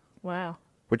 No, Wow.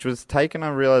 which was taken, I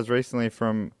realised recently,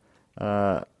 from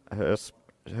her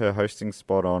hosting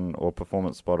spot on or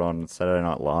performance spot on Saturday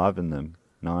Night Live in the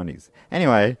 90s.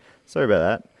 Anyway, sorry about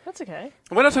that. That's okay.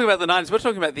 We're not talking about the 90s. We're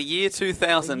talking about the year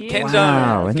 2000. The year Ken 2000.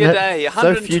 Doan. isn't G'day. that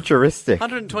so futuristic.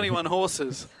 121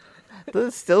 horses.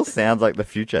 This still sounds like the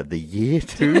future. The year It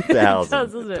 2000.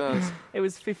 does, doesn't it? does. It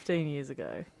was 15 years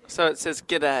ago. So it says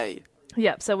g'day.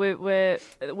 Yeah, so we're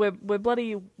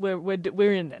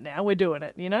in it now. We're doing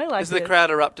it. You know, like Is the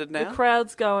crowd erupted now? The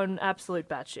crowd's going absolute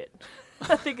batshit.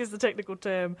 I think is the technical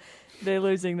term. They're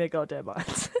losing their goddamn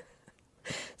minds.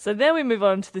 So then we move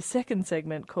on to the second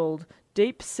segment called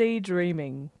Deep Sea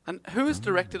Dreaming. And who has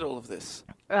directed all of this?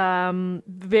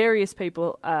 Various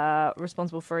people are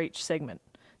responsible for each segment.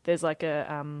 There's like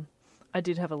a I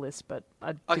did have a list, but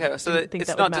I didn't think it's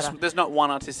that not would matter. there's not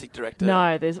one artistic director. No,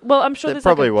 I'm sure There there's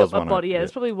probably like was a one, body. Yeah, yeah.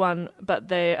 there's probably one, but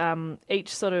they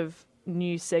each sort of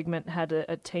new segment had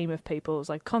a team of people. It was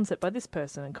like concept by this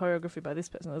person and choreography by this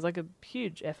person. It was like a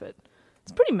huge effort.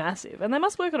 It's pretty massive, and they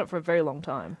must work on it for a very long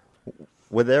time.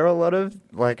 Were there a lot of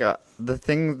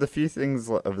the few things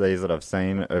of these that I've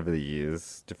seen over the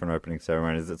years, different opening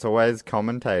ceremonies? It's always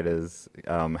commentators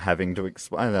having to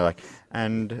explain. They're like,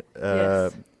 and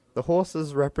Yes. the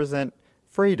horses represent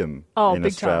freedom Oh, in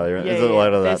big Australia? time. Yeah, Is it a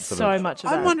lot of that There's sort so of, much of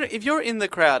I'm that. wondering if you're in the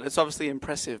crowd. It's obviously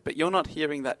impressive, but you're not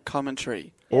hearing that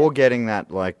commentary. or getting that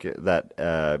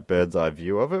bird's eye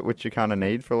view of it, which you kind of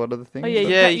need for a lot of the things? Oh yeah,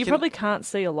 Yeah, you you can- probably can't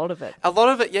see a lot of it. A lot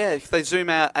of it, yeah. If they zoom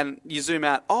out and you zoom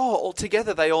out, all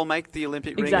together they all make the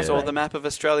Olympic rings Exactly. or the map of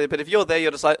Australia. But if you're there,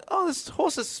 you're just like, oh, there's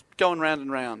horses going round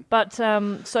and round. But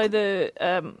so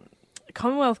the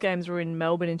Commonwealth Games were in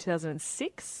Melbourne in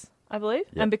 2006, I believe.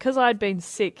 Yep. And because I'd been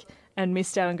sick and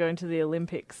missed out on going to the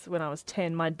Olympics when I was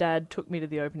 10, my dad took me to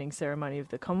the opening ceremony of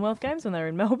the Commonwealth Games when they were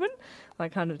in Melbourne,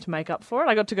 like kind of to make up for it.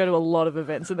 I got to go to a lot of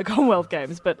events in the Commonwealth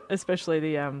Games, but especially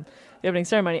the opening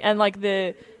ceremony. And like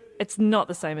it's not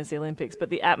the same as the Olympics, but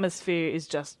the atmosphere is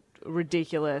just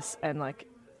ridiculous and like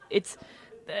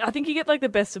I think you get like the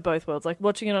best of both worlds. Like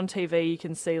watching it on TV, you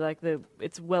can see like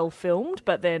it's well filmed,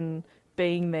 but then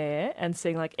being there and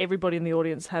seeing like everybody in the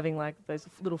audience having like those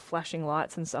little flashing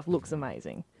lights and stuff looks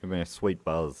amazing. Give me a sweet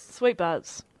buzz. Sweet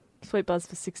buzz for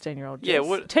 16-year-old Jess. Yeah,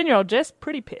 10-year-old Jess,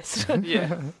 pretty pissed.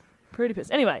 Yeah. Pretty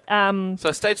pissed. Anyway,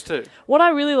 So stage 2. what I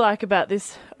really like about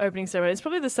this opening ceremony, it's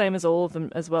probably the same as all of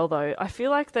them as well, though. I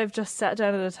feel like they've just sat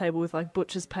down at a table with like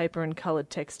butcher's paper and coloured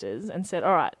textures and said,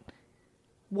 all right,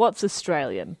 what's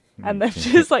Australian? And they've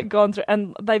just like gone through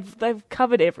and they've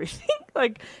covered everything.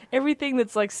 Like everything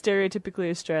that's like stereotypically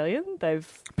Australian,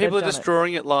 People are done just it.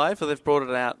 drawing it live or they've brought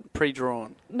it out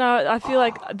pre-drawn? No, I feel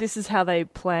like this is how they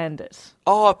planned it.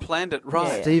 Oh, I planned it, right.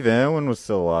 Yeah. Steve Irwin was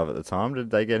still alive at the time. Did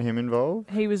they get him involved?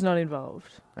 He was not involved.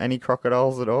 Any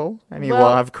crocodiles at all? Any Well,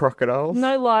 live crocodiles?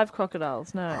 No live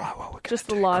crocodiles, no. Well, we're gonna Just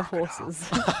the do live crocodile. horses.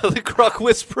 The Croc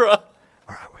Whisperer. All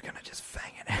right, we're going to just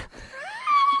fang it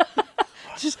out.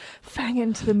 Just fang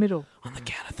into the middle. On the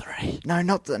count of 3. No,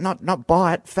 not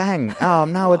bite, fang. Oh,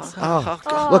 no, it's...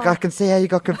 Oh, look, I can see how you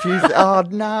got confused. Oh,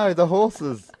 no, the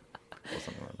horses.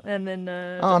 And then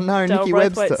Oh, no, Dale Nikki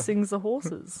Braithwaite Webster. sings the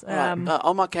horses. Right.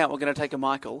 On my count, we're going to take a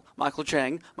Michael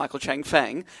Chang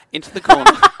Fang, into the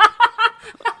corner.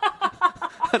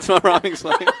 That's my rhyming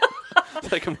slang.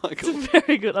 Take a Michael.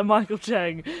 Very good. A Michael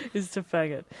Chang is to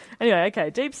fang it. Anyway, okay,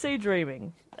 deep sea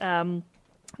dreaming.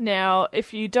 Now,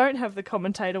 if you don't have the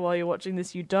commentator while you're watching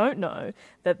this, you don't know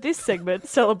that this segment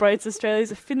celebrates Australia's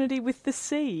affinity with the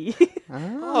sea.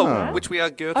 Oh, which we are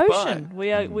girt Ocean.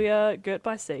 by. We are girt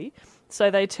by sea. So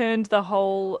they turned the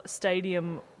whole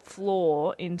stadium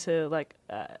floor into like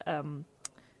a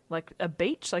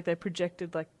beach. Like they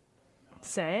projected like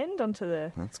sand onto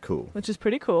the, That's cool. which is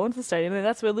pretty cool, into the stadium. And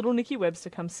that's where little Nikki Webster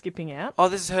comes skipping out. Oh,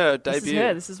 this is her debut. This is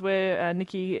her. This is where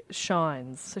Nikki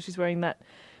shines. So she's wearing that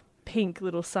pink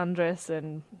little sundress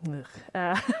and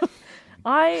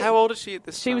How old is she at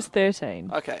this time? she was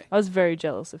 13. Okay. I was very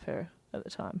jealous of her at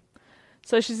the time.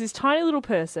 So she's this tiny little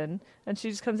person and she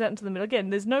just comes out into the middle.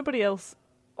 Again, there's nobody else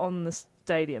on the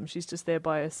stadium. She's just there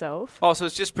by herself. Oh, so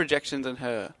it's just projections and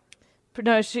her.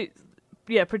 No,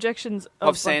 projections Of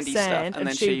like, sandy stuff, sand, and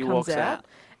then she she comes walks out.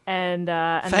 And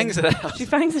Fangs then it out. She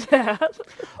fangs it out.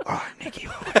 All right, Nikki.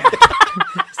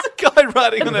 It's a guy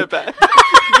riding on her back.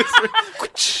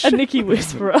 A Nikki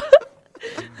Whisperer.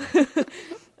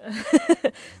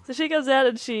 So she comes out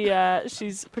and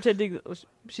she's pretending that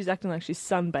she's acting like she's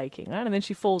sunbaking, right? And then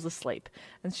she falls asleep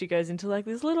and she goes into like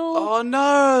this little. Oh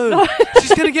no!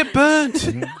 She's gonna get burnt.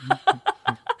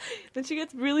 Then she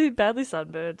gets really badly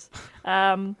sunburned.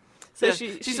 So Yeah,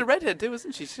 she's she's a redhead too,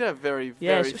 isn't she? She's a very,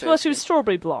 yeah. very. Well, she was fair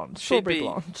strawberry blonde. She'd Strawberry be-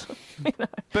 blonde. skin.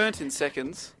 burnt in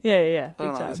seconds. Yeah. I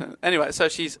don't Big know. time. isn't it? Anyway, so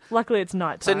she's Luckily, it's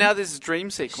night so time. now this is dream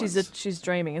sequence. She's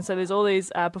dreaming, and so there's all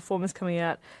these performers coming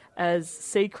out as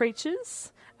sea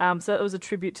creatures. So that was a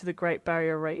tribute to the Great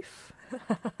Barrier Reef.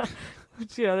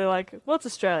 Which, they're like, what's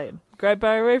Australian? Great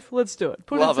Barrier Reef? Let's do it.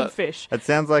 Put Love in some it. fish. It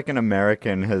sounds like an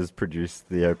American has produced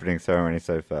the opening ceremony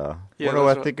so far. Yeah, what do I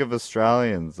that's right. think of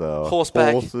Australians?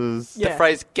 Horseback. Horses. Yeah. The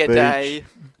phrase "g'day." Beach.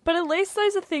 But at least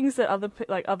those are things that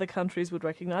other countries would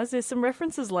recognise. There's some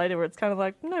references later where it's kind of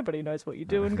like, nobody knows what you're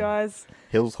doing, guys.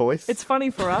 Hills hoist. It's funny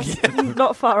for us,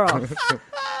 not far off.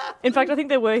 In fact, I think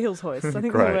there were Hills hoists. I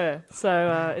think there Great. were.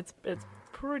 So it's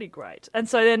pretty great. And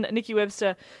so then Nikki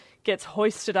Webster gets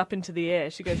hoisted up into the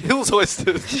air. She goes, Hills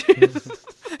hoisted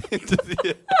into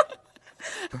the air.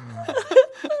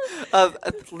 A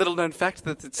little known fact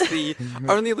that it's the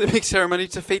only Olympic ceremony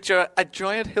to feature a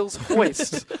giant Hills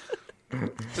hoist.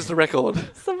 Just a record.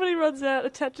 somebody runs out,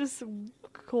 attaches some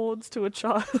cords to a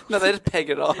child. No, they just peg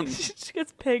it on. She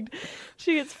gets pegged.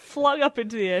 She gets flung up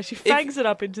into the air. She fangs it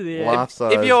up into the air. Life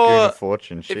size if you're- Goon of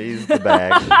Fortune. She's the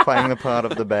bag, playing the part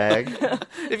of the bag.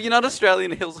 If you're not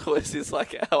Australian, Hills hoist is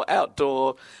like our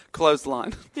outdoor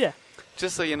clothesline. Yeah.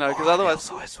 Just so you know, because otherwise.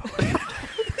 Hills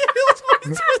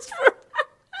hoist.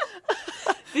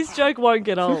 This joke won't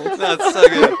get old. No, it's so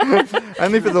good.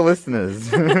 Only for the listeners.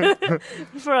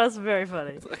 For us, very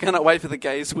funny. I cannot wait for the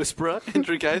gaze whisperer,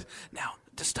 Andrew Gaze. Now,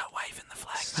 just start waving the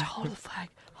flag. So hold the flag.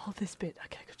 Hold this bit.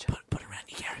 Okay, good job. Put it around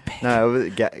your Gary bag. No,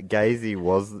 Gazy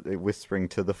was whispering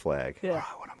to the flag. Yeah. All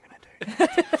right, what I'm going to do.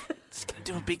 Just going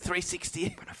to do a big 360.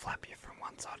 I'm going to flap you from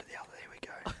one side to the other. There we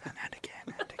go. And again,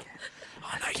 and again.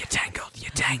 Oh, no, you're tangled. You're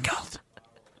tangled.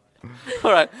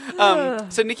 All right.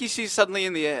 So, Nikki, she's suddenly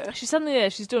in the air. She's suddenly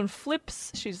there. She's doing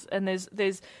flips. And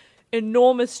there's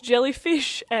enormous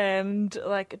jellyfish and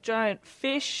like a giant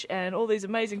fish and all these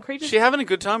amazing creatures. Is she having a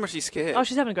good time or is she scared? Oh,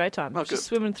 she's having a great time. Oh, She's good.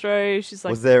 swimming through. She's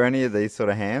like, Was there any of these sort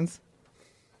of hands?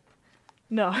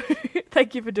 no.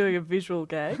 Thank you for doing a visual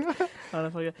gag. I don't know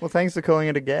if I Well, thanks for calling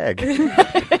it a gag.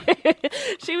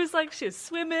 She was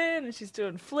swimming and she's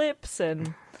doing flips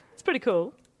and it's pretty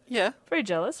cool. Yeah. Very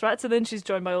jealous, right? So then she's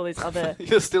joined by all these other...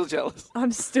 You're still jealous.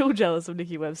 I'm still jealous of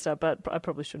Nikki Webster, but I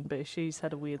probably shouldn't be. She's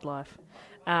had a weird life.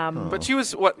 But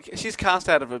she's cast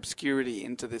out of obscurity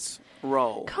into this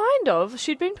role. Kind of.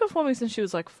 She'd been performing since she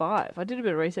was like 5. I did a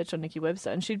bit of research on Nikki Webster,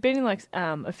 and she'd been in like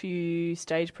a few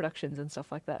stage productions and stuff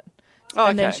like that. Oh,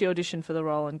 And then okay. she auditioned for the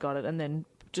role and got it, and then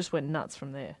just went nuts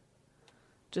from there.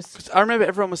 I remember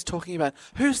everyone was talking about,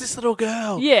 who's this little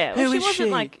girl? Yeah, well, Who she is wasn't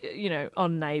she? like,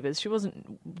 on Neighbours. She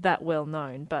wasn't that well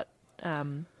known, but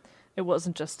it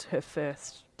wasn't just her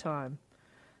first time.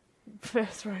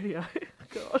 First rodeo.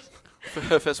 God. For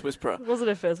her first whisperer. It wasn't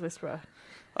her first whisperer.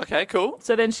 Okay, cool.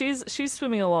 So then she's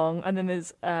swimming along, and then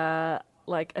there's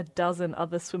like a dozen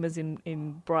other swimmers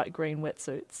in bright green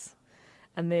wetsuits,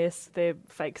 and they're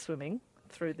fake swimming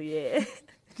through the air,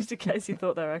 just in case you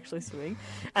thought they were actually swimming.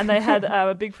 And they had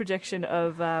a big projection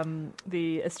of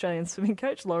the Australian swimming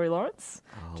coach Laurie Lawrence,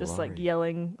 like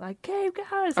yelling like "Keep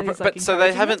going!" So, So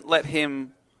they haven't let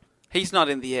him. He's not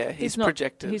in the air. He's not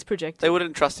projected. He's projected. They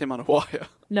wouldn't trust him on a wire.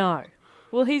 No.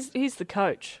 Well, he's the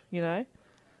coach.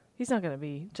 He's not going to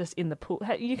be just in the pool.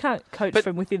 You can't coach But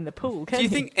from within the pool, can Do you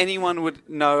you? think anyone would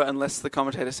know unless the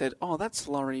commentator said, "Oh, that's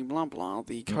Laurie blah blah,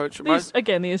 the coach"?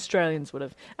 The Australians would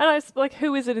have. And I was like,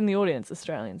 who is it in the audience?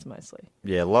 Australians mostly.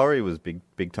 Yeah, Laurie was big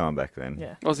time back then.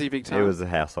 Yeah. Was he big time? It was a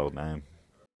household name.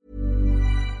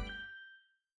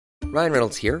 Ryan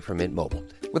Reynolds here from Mint Mobile.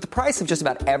 With the price of just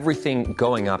about everything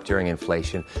going up during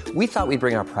inflation, we thought we'd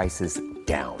bring our prices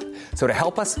down. So to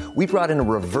help us, we brought in a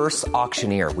reverse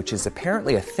auctioneer, which is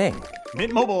apparently a thing.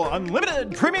 Mint Mobile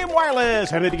Unlimited Premium Wireless.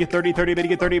 How to get 30, 30, bit to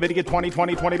get 30, bit to get 20,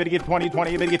 20, 20, bit to get 20,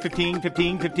 20, bit to get 15,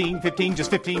 15, 15, 15,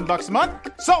 just $15 a month?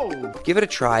 Sold! Give it a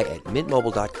try at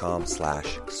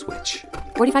mintmobile.com/switch.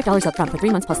 $45 up front for 3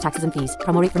 months plus taxes and fees.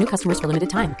 Promo rate for new customers for limited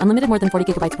time. Unlimited more than 40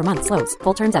 gigabytes per month. Slows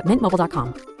full terms at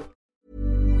mintmobile.com.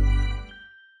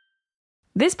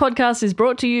 This podcast is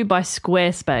brought to you by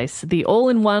Squarespace, the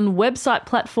all-in-one website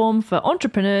platform for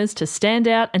entrepreneurs to stand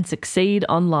out and succeed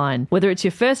online. Whether it's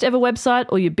your first ever website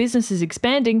or your business is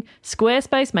expanding,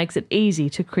 Squarespace makes it easy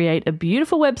to create a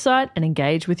beautiful website and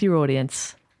engage with your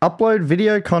audience. Upload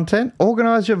video content,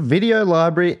 organize your video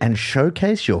library, and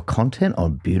showcase your content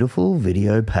on beautiful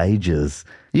video pages.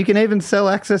 You can even sell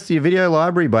access to your video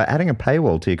library by adding a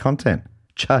paywall to your content.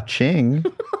 Cha-ching.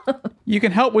 You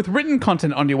can help with written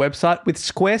content on your website with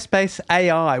Squarespace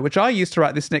AI, which I used to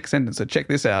write this next sentence, so check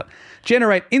this out.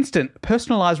 Generate instant,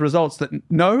 personalized results that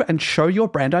know and show your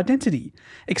brand identity.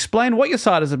 Explain what your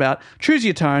site is about, choose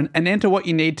your tone, and enter what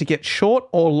you need to get short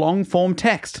or long-form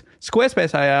text.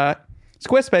 Squarespace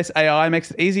AI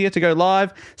makes it easier to go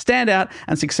live, stand out,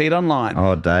 and succeed online.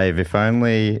 Oh, Dave, if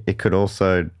only it could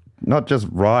also not just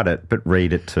write it, but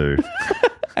read it too.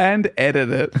 And edit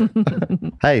it.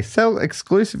 Hey, sell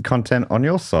exclusive content on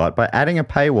your site by adding a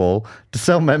paywall to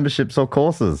sell memberships or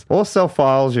courses. Or sell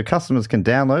files your customers can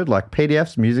download like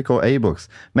PDFs, music, or ebooks.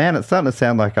 Man, it's starting to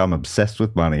sound like I'm obsessed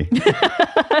with money.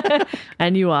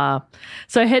 And you are.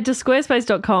 So head to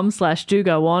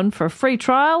squarespace.com/dogoon for a free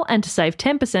trial and to save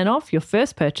 10% off your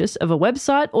first purchase of a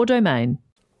website or domain.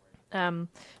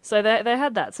 So they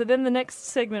had that. So then the next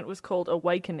segment was called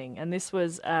Awakening, and this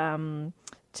was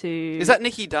Is that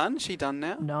Nikki done? She done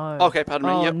now? No. Okay, pardon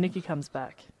me. Oh, Yep. Nikki comes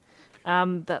back.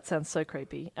 That sounds so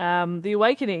creepy. The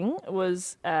Awakening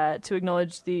was to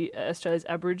acknowledge the Australia's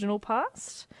Aboriginal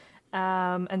past.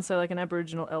 And so like an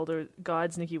Aboriginal elder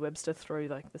guides Nikki Webster through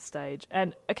like the stage.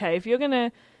 And okay, if you're going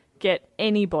to get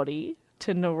anybody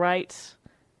to narrate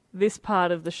this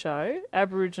part of the show,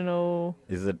 Aboriginal...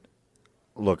 Is it...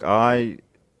 Look,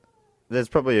 there's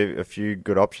probably a few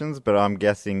good options, but I'm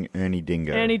guessing Ernie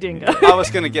Dingo. Ernie Dingo. I was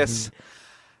going to guess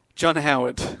John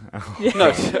Howard.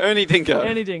 No, Ernie Dingo.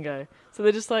 Ernie Dingo. So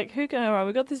they're just like, all right,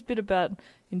 we got this bit about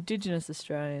Indigenous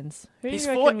Australians. Who do He's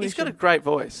you reckon we got a should... great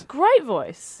voice. Great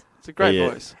voice. It's a great Yeah.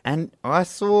 voice. And I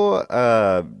saw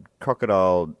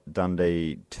Crocodile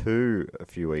Dundee 2 a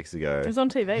few weeks ago. It was on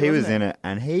TV, He was wasn't in it,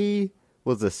 and he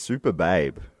was a super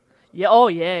babe. Yeah. Oh,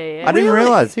 yeah. I didn't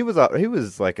realize he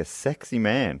was like a sexy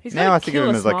man. He's got Now a I think of him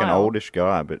killer as like an smile. oldish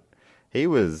guy, but he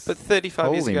was. But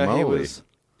 35 years holy ago, he moly. was.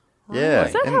 Yeah.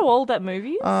 Is that and- how old that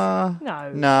movie is?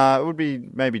 No. Nah, it would be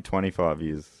maybe 25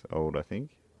 years old, I think.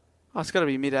 Oh, it's got to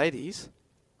be mid-80s.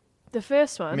 The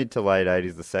first one. Mid to late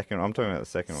 80s, the second. I'm talking about the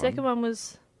second one. Second one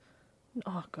was.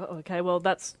 Oh god. Okay. Well,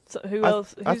 that's who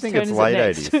else? I Whose think turn it's is late it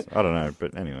next? 80s. I don't know,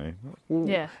 but anyway.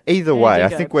 Yeah. Either Yeah, way, I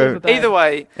dingo, think bit of we're. a babe. Either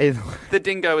way, Either, the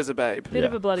dingo is a babe. Bit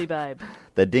of Yeah. a bloody babe.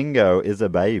 the dingo is a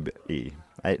baby.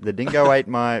 The dingo ate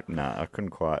my. No, I couldn't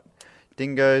quite.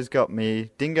 Dingo's got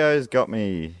me. Dingo's got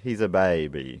me. He's a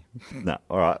baby. No.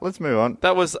 All right, let's move on.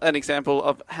 That was an example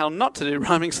of how not to do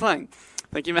rhyming slang.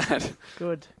 Thank you, Matt.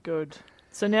 Good.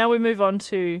 So now we move on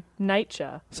to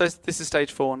nature. So this is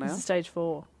stage 4 This now. is stage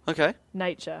 4. Okay.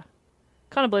 Nature.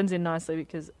 Kind of blends in nicely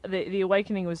because the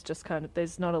awakening was just kind of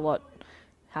there's not a lot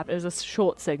happened. It was a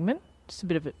short segment, just a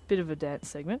bit of a dance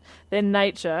segment. Then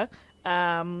nature,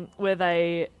 where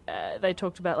they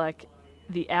talked about like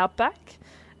the outback,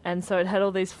 and so it had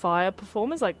all these fire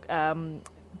performers like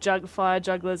fire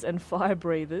jugglers and fire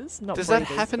breathers. Not Does that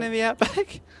breathers, happen but- in the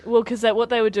outback? Well, because what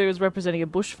they would do is representing a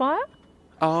bushfire.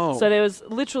 Oh. So there was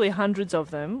literally hundreds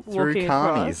of them Through walking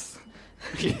across. carnies.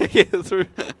 yeah,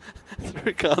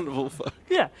 through carnival folk.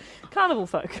 Yeah, carnival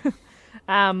folk.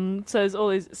 So there's all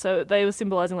these. So they were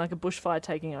symbolising like a bushfire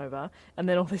taking over, and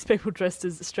then all these people dressed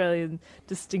as Australian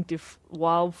distinctive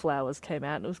wildflowers came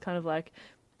out, and it was kind of like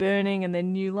burning and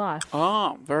then new life.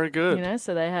 Oh, very good. You know,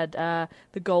 so they had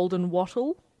the golden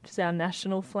wattle, which is our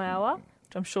national flower,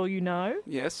 which I'm sure you know.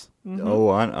 Yes. Oh,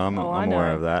 I'm I aware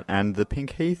know. of that. And the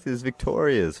pink heath is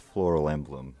Victoria's floral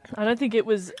emblem. I don't think it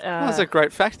was. That's a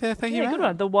great fact there. Thank you, yeah, Matt. good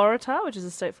one. The Waratah, which is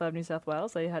a state flower of New South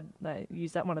Wales, they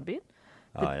used that one a bit.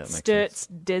 Oh, The yeah, that makes Sturt's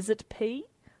sense. desert pea,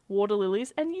 water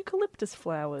lilies, and eucalyptus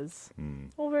flowers.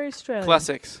 All very Australian.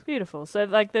 Classics. Beautiful. So,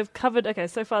 like, they've covered, okay,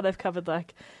 so far they've covered,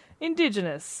 like,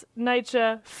 Indigenous,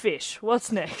 nature, fish.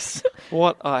 What's next?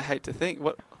 What I hate to think.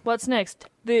 What? What's next?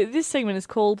 This segment is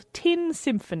called Tin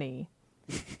Symphony.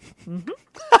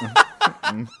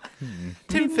 Timpani.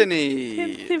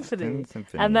 Symphony.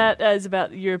 Symphony. And that is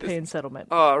about European settlement.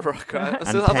 Oh, right. And I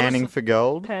thought it was- panning for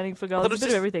gold. Panning for I gold. thought it It's a was bit of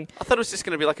just- everything. I thought it was just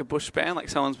going to be like a bush band, like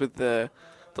someone's with the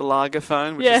lager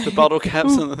phone, which Yeah. is the bottle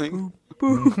caps and the thing.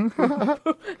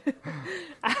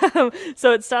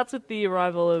 So it starts with the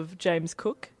arrival of James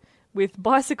Cook with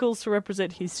bicycles to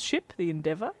represent his ship, the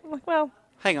Endeavour. I'm like, well,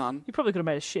 Hang on. you probably could have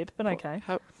made a ship, but okay.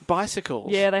 How,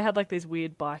 bicycles? Yeah, they had like these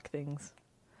weird bike things.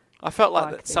 I felt like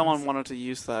bike that someone things. wanted to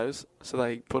use those, so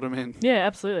they put them in. Yeah,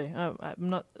 absolutely. I'm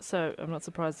not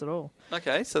surprised at all.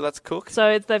 Okay, so that's Cook.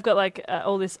 So they've got like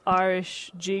all this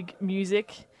Irish jig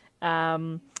music,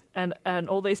 and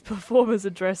all these performers are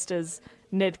dressed as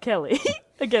Ned Kelly.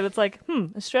 Again, it's like,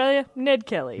 Australia, Ned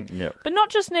Kelly. Yep. But not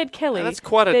just Ned Kelly. That's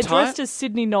quite a They're time- dressed as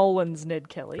Sidney Nolan's Ned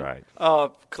Kelly. Great.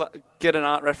 Oh, get an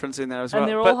art reference in there as well. And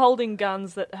they're all But holding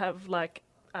guns that have like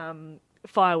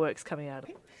fireworks coming out of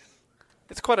them.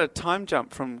 it's quite a time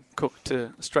jump from Cook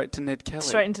to straight to Ned Kelly.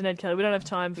 Straight into Ned Kelly. We don't have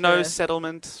time for No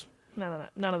settlement. no,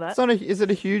 none of that. It's not is it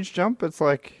a huge jump? It's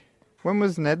like, when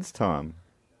was Ned's time?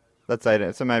 That's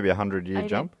 8. So maybe 100-year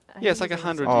jump. Yeah, it's like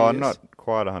 100 Oh, years. not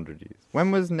quite 100 years. When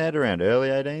was Ned around? Early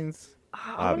 18s?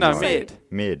 No, idea. mid.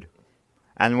 Mid.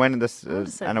 And when this wanted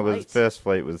to say and it was late. first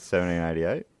fleet was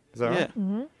 1788. Is that Yeah. right?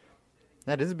 Mm-hmm.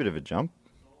 That is a bit of a jump.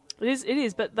 It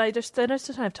is, but they just don't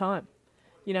have time.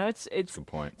 You know, it's Good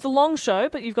point. it's a long show,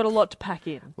 but you've got a lot to pack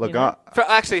in. Look, you know?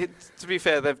 Actually, to be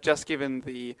fair, they've just given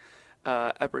the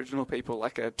Aboriginal people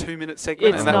like a 2-minute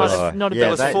segment, It's and that not was a- not a yeah, bit. that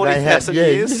was they had- 40,000 yeah,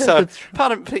 years. yeah, So, that's-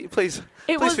 pardon, please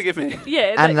forgive me.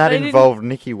 Yeah, and that they didn't- involved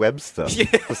Nikki Webster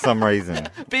for some reason.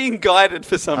 Being guided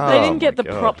for something. They Oh didn't get my the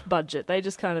God. prop budget. They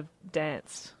just kind of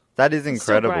danced. That is still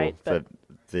incredible. great, but-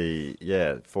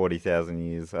 that 40,000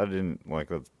 years. I didn't like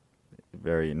that's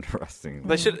very interesting.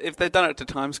 They should, if they'd done it to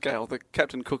time scale, the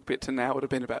Captain Cook bit to now would have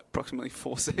been about approximately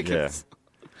 4 seconds.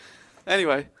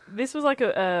 Anyway, This was like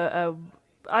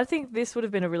I think this would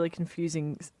have been a really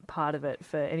confusing part of it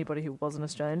for anybody who wasn't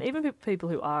Australian, even people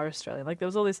who are Australian. Like there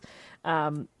was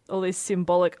all these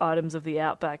symbolic items of the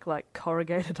outback, like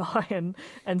corrugated iron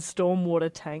and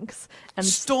stormwater tanks, and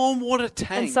stormwater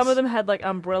tanks. and some of them had like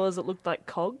umbrellas that looked like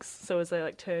cogs. So as they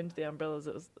like turned the umbrellas,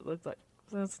 it looked like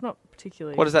so it's not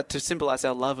particularly What is that to symbolise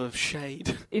our love of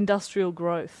shade? industrial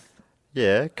growth.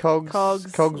 Yeah, cogs.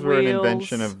 Cogs, Cogs were an wheels.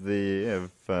 invention of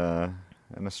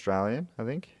an Australian, I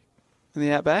think. In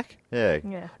the outback? Yeah.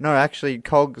 Yeah. No, actually,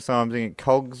 Cogs. So I'm thinking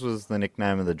Cogs was the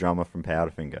nickname of the drummer from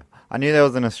Powderfinger. I knew there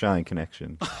was an Australian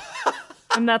connection.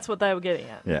 And that's what they were getting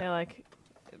at. Yeah. They're like,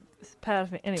 part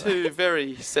of it. Anyway. Two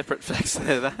very separate facts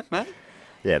there, Matt.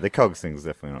 Yeah, the Cogs thing's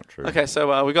definitely not true. Okay,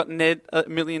 so we got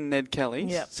million Ned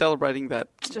Kellys Yep. celebrating that.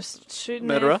 Just shooting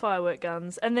Murderer. their firework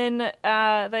guns. And then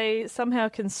they somehow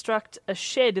construct a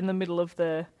shed in the middle of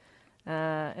the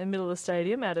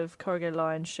stadium out of corrugated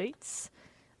iron sheets.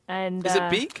 And Is it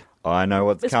big? I know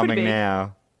what's It's pretty coming big.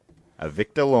 now. A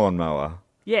Victor lawnmower.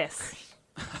 Yes.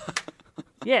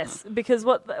 Yes, because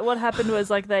what happened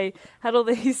was like they had all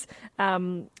these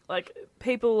like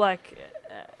people like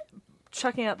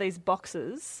chucking out these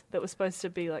boxes that were supposed to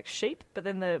be like sheep, but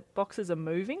then the boxes are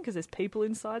moving because there's people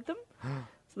inside them.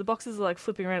 So the boxes are like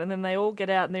flipping around, and then they all get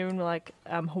out and they're in like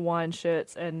Hawaiian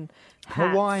shirts and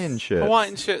hats, Hawaiian shirt.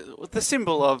 Hawaiian shirt, the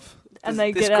symbol of And this,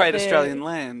 they this get out great their- Australian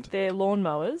land. their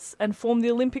lawnmowers and form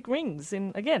the Olympic rings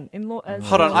in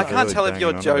Hold on, I can't tell if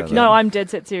you're joking. No, I'm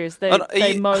dead set serious. They Hold on,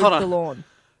 they mowed hold on. the lawn.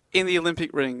 In the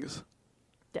Olympic rings.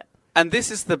 Yeah. And this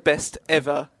is the best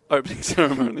ever opening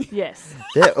ceremony. Yes.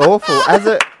 They're awful.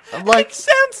 It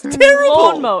sounds terrible.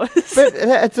 Lawnmowers. But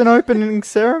it's an opening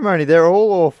ceremony. They're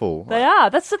all awful. They are.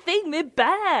 That's the thing. They're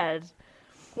bad.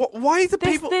 Why are the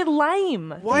people? They're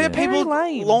lame. Why are They're very people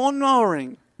lame. lawn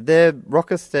mowing? They're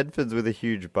Rocker Stedfords with a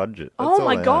huge budget. That's Oh all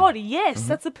my they god, are. yes,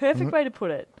 that's the perfect way to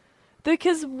put it.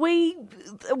 Because we're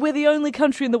the only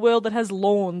country in the world that has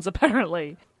lawns,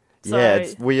 apparently. So, Yeah,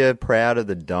 we are proud of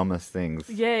the dumbest things.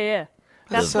 yeah.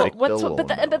 That's The what's Victor but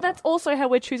lawnmower. that's also how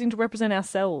we're choosing to represent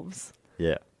ourselves,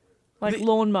 Yeah. like The-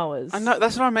 lawnmowers. I know,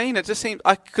 that's what I mean. It just seems...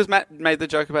 Because Matt made the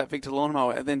joke about Victor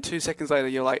Lawnmower, and then 2 seconds later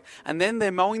you're like, and then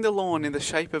they're mowing the lawn in the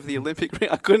shape of the Olympic ring.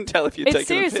 I couldn't tell if you're It's taking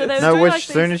serious, a so piss. they're No, doing as like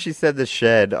soon these- as she said the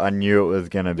shed, I knew it was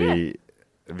going to be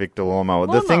Victor Lawnmower.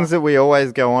 The Lawnmower. things that we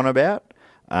always go on about,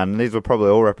 and these were probably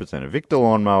all represented. Victor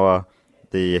Lawnmower,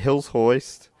 the Hills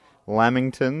Hoist,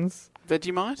 Lamingtons,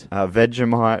 Vegemite?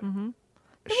 Vegemite,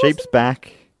 Sheep's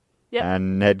Back, Yep.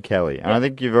 and Ned Kelly. And I Yep.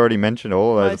 think you've already mentioned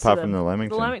all of those Most apart of from the them.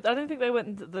 Lamington. I don't think they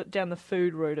went down the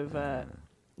food route of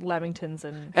Lamingtons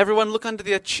and... Everyone look under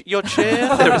your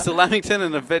chair. There is a Lamington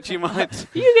and a Vegemite.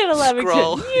 You get a Lamington.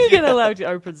 Scroll. You get a Lamington.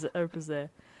 Opens there.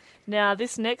 Now,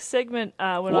 this next segment,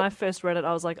 when I first read it,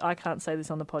 I was like, I can't say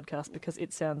this on the podcast because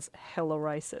it sounds hella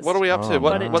racist. What are we up to? Oh,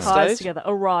 What, But it what ties stage? together.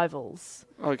 Arrivals,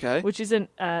 Okay. which isn't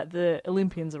the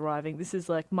Olympians arriving. This is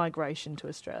like migration to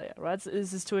Australia, right? So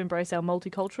this is to embrace our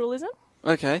multiculturalism,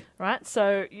 Okay. right?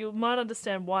 So you might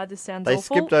understand why this sounds They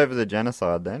awful. skipped over the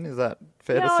genocide then, is that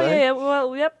fair to Oh, say? yeah.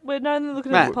 Well, yep. We're only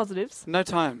looking at Matt. the positives. No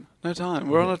time. No time.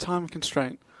 We're on a time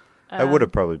constraint. It would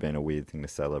have probably been a weird thing to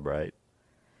celebrate.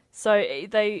 So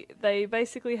they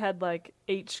basically had like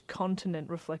each continent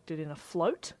reflected in a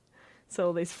float. So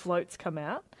all these floats come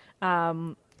out.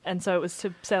 And so it was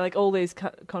to say like all these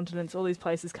continents, all these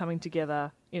places coming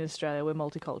together in Australia, we're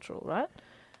multicultural, right?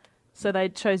 So they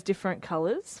chose different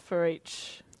colours for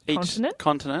each continent.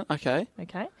 Continent. Okay.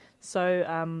 Okay.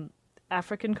 So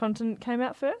African continent came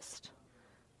out first.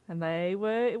 And they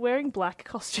were wearing black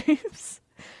costumes.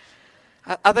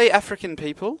 Are they African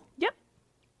people? Yep.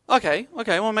 Okay.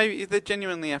 Well, maybe they're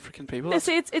genuinely African people. Yeah,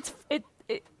 see,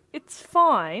 it's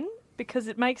fine because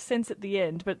it makes sense at the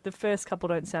end, but the first couple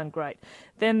don't sound great.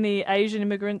 Then the Asian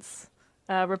immigrants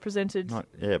represented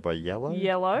By yellow?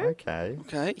 yellow. Okay.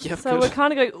 Okay. Yeah. So we're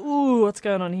kind of going, ooh, what's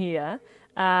going on here?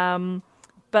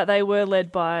 But they were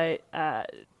led by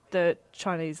the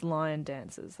Chinese lion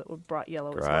dancers that were bright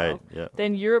yellow as well. Great, yeah.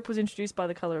 Then Europe was introduced by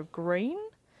the colour of green,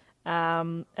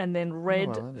 and then red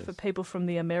well, that for is- people from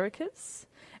the Americas.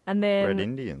 And then Red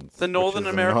Indians. the Northern which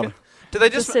is American. another- Do they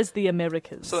it just just? says the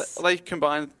Americas. So they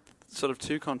combine sort of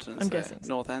two continents I'm there, guessing so.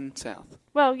 North and South.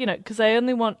 Well, because they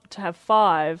only want to have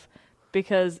 5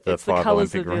 because The it's the 5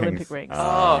 colours of Olympic the Olympic rings. rings.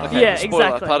 Oh, okay. Yeah, Spoiler,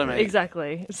 exactly. Pardon me.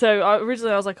 Exactly. So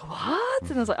originally I was like, what?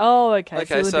 And I was like, oh, okay. It's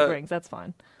the Okay, Olympic so- rings. That's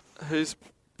fine. Who's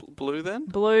blue then?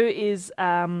 Blue is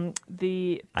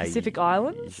the Pacific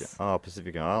Islands. Oh,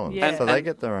 Pacific Islands. Yeah. So they And-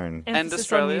 get their own.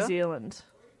 Emphasis on New Australia? Zealand.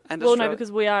 And Well, Australia? no,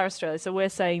 because we are Australia. So we're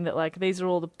saying that like these are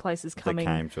all the places coming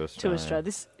came to Australia.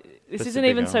 This Pacific isn't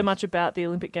even so Islands. much about the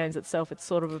Olympic Games itself. It's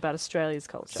sort of about Australia's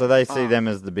culture. So they see them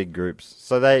as the big groups.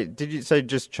 So did you say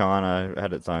just China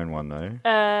had its own one though?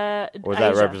 Or was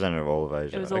that Asia. representative of all of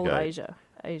Asia? It was all okay. Asia.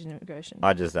 Asian immigration.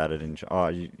 I just added in.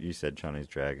 You said Chinese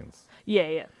dragons.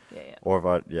 Yeah. Or if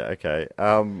I okay.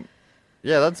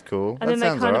 Yeah, that's cool. And that then they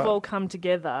sounds kind alright. of all come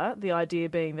together, the idea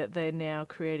being that they're now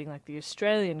creating like the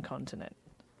Australian continent.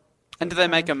 And do they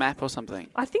make a map or something?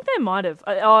 I think they might have.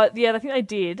 Yeah, I think they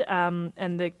did. And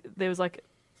there was like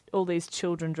all these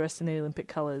children dressed in the Olympic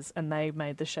colours, and they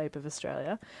made the shape of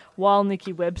Australia, while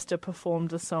Nikki Webster performed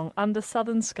the song Under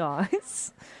Southern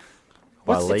Skies.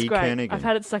 By It's Lee great. Kernaghan. I've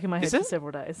had it stuck in my head Is for it?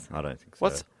 several days. I don't think so.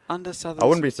 What's Under Southern? I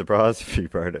wouldn't be surprised if you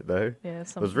wrote it though. Yeah, It was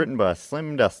something. written by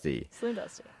Slim Dusty. Slim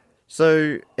Dusty.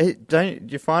 So, do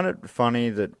you find it funny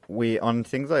that we, on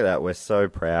things like that, we're so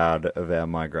proud of our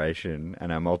migration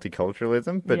and our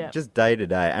multiculturalism, but Yeah. just day to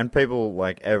day, and people,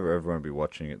 like, everyone will be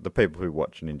watching it. The people who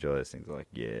watch and enjoy those things are like,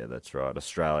 yeah, that's right,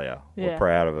 Australia, we're Yeah.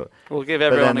 proud of it. We'll give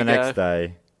But everyone then a the go. next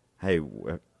day, hey,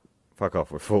 fuck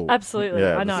off, we're full. Absolutely,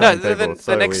 I know. No, same people, the it's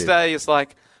so next weird. day is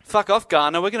like, fuck off,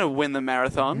 Ghana. We're going to win the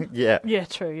marathon. Yeah. Yeah,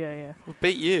 true. Yeah. We'll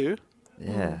beat you.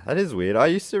 Yeah, that is weird. I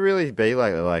used to really be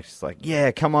just like,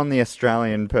 yeah, come on, the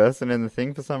Australian person in the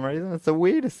thing for some reason. It's the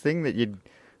weirdest thing that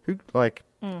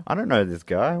I don't know this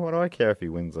guy. What do I care if he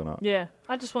wins or not? Yeah,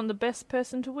 I just want the best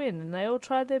person to win, and they all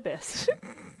tried their best.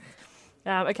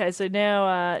 Okay, so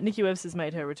now Nikki Webster's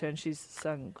made her return. She's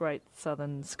sung Under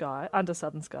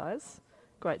Southern Skies.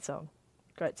 Great song.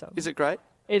 Is it great?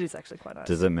 It is actually quite nice.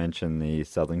 Does it mention the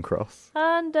Southern Cross?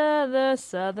 Under the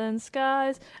southern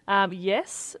skies.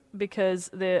 Yes, because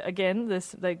they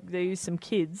use some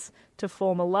kids to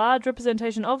form a large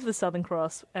representation of the Southern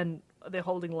Cross, and they're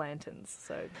holding lanterns.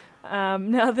 So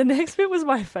now the next bit was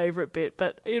my favourite bit,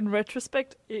 but in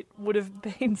retrospect, it would have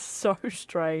been so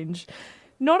strange,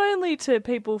 not only to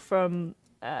people from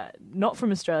not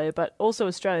from Australia, but also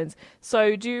Australians.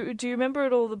 So do you remember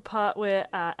at all the part where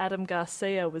Adam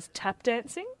Garcia was tap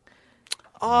dancing?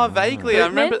 Oh, vaguely. I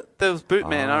Bootmen? remember there was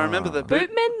Bootman. I remember the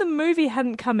Bootmen, the movie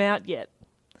hadn't come out yet.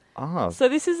 Oh, So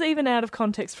this is even out of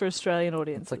context for Australian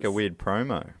audiences. it's like a weird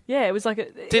promo. Yeah, it was like a...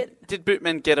 Did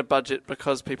Bootman get a budget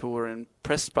because people were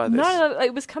impressed by this? No,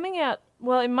 it was coming out...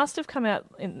 Well, it must have come out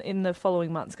in the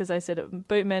following months, because they said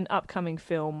Bootman upcoming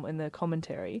film in the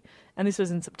commentary, and this was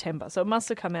in September, so it must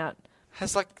have come out...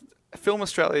 Has Film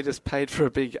Australia just paid for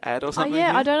a big ad or Oh something?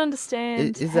 yeah, here? I don't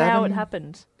understand Is how it Adam-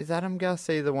 happened. Is Adam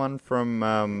Garcia the one from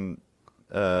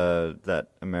that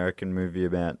American movie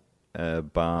about a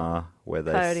bar where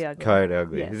they Coyote Ugly. Coyote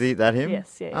Ugly? Yes. Is that him?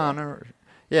 Yes, yeah, Oh no,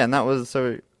 yeah, and that was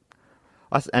so.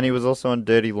 And he was also on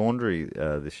Dirty Laundry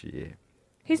this year.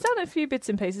 He's done a few bits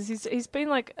and pieces. He's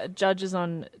been judges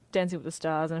on Dancing with the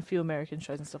Stars and a few American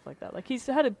shows and stuff like that. He's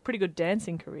had a pretty good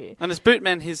dancing career. And is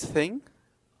Bootman his thing?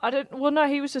 No,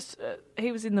 he was just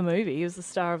he was in the movie. He was the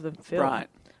star of the film.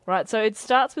 Right, so it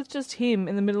starts with just him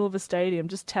in the middle of a stadium,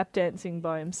 just tap dancing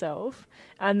by himself.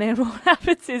 And then what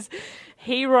happens is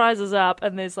he rises up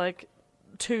and there's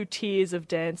 2 tiers of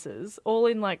dancers, all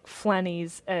in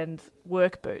flannies and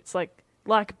work boots,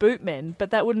 like bootmen,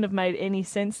 but that wouldn't have made any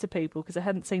sense to people because they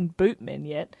hadn't seen bootmen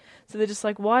yet. So they're just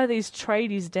like, why are these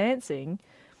tradies dancing?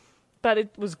 But it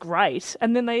was great.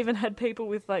 And then they even had people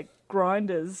with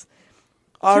grinders.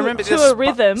 I remember to just a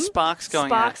rhythm, sparks going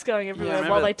going Yeah, I everywhere remember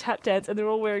while they that. tap dance, and they're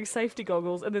all wearing safety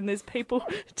goggles, and then there's people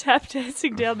tap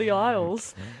dancing down the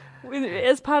aisles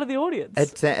as part of the audience.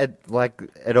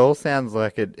 It all sounds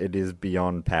like it is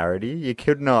beyond parody. You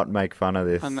could not make fun of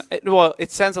this. And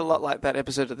it sounds a lot like that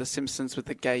episode of The Simpsons with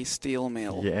the gay steel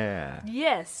mill. Yeah.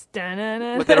 Yes,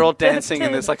 Where they're all dancing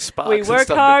and there's sparks. We and work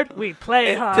stuff. hard, we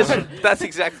play hard. That's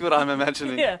exactly what I'm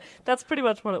imagining. Yeah, that's pretty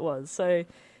much what it was. So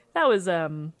that was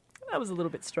a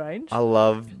little bit strange. I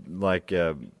love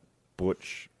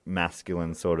butch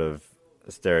masculine sort of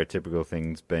stereotypical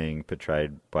things being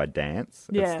portrayed by dance.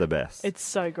 Yeah, It's the best. It's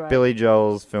so great. Billy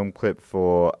Joel's film clip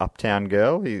for Uptown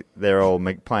Girl. They're all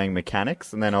playing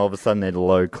mechanics, and then all of a sudden they're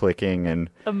low clicking and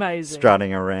Amazing.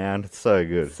 strutting around. It's so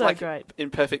good. So great. In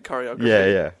perfect choreography.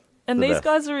 Yeah. And The these best.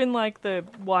 guys are in the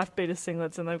wife beater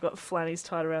singlets, and they've got flannies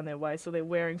tied around their waist, so they're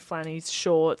wearing flannies,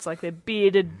 shorts, they're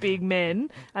bearded big men,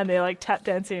 and they're tap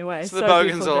dancing away. So the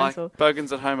Bogans beautiful, are graceful.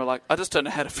 Bogans at home are like, I just don't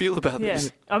know how to feel about Yeah,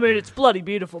 this. I mean it's bloody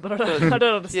beautiful, but I don't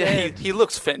Yeah, understand. he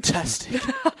looks fantastic.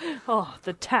 Oh,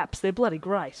 the taps, they're bloody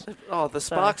great. Oh, the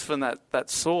sparks from that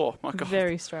saw. My God.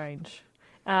 Very strange.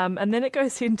 And then it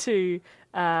goes into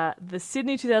the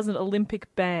Sydney 2000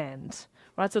 Olympic Band.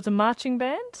 Right, so it's a marching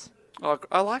band. Oh,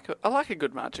 I like a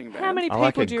good marching band. How many I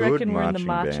like people a do you good reckon were in the marching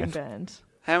marching band. band?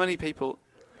 How many people?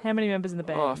 How many members in the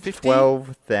band? Oh, 50?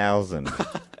 12,000.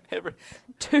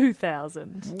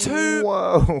 2,000.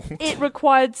 Whoa. It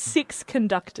required 6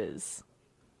 conductors.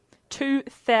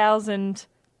 2,000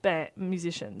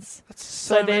 musicians. That's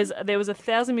So many. there was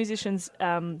 1,000 musicians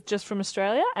just from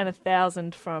Australia and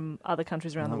 1,000 from other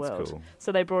countries around the That's world. cool.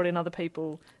 So they brought in other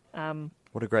people.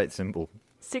 What a great symbol.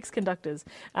 6 conductors.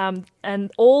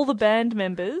 And all the band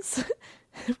members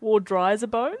wore Dreiser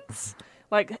bones,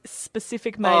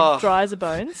 specific made Oh. Dreiser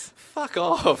bones. Fuck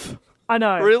off. I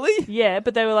know. Really? Yeah,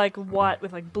 but they were like white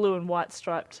with like blue and white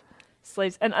striped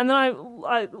sleeves. And then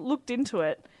I looked into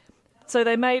it. So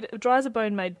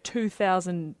Dryzerbone made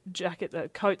 2,000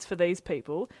 coats for these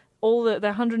people. All the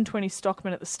 120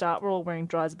 stockmen at the start were all wearing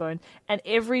Dryzerbone, and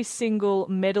every single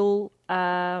medal, what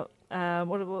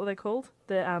are they called?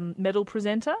 The medal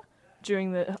presenter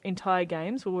during the entire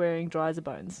games were wearing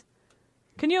Dryzerbones.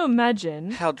 Can you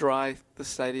imagine? How dry the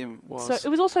stadium was. So it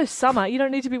was also summer. You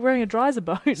don't need to be wearing a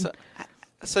Dryzerbone.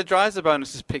 So Dryzerbone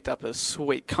has just picked up a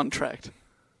sweet contract.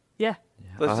 Yeah.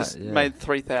 They've just made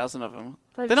 3,000 of them.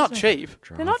 They've They're not just cheap.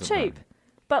 They're not cheap.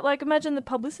 But like, imagine the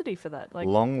publicity for that. Like,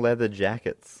 Long leather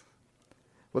jackets.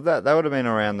 Well, that would have been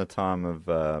around the time of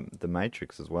The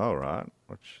Matrix as well, right?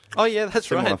 Which Oh, yeah, that's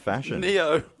similar right. fashion.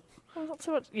 Neo. well, not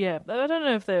so much. Yeah, I don't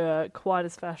know if they're quite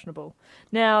as fashionable.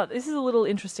 Now, this is a little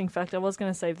interesting fact. I was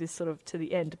going to save this sort of to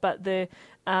the end, but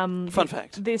Fun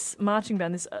fact. This marching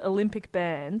band, this Olympic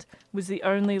band, was the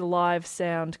only live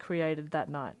sound created that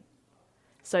night.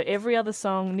 So every other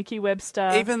song, Nikki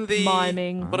Webster, Even the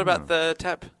miming, What about the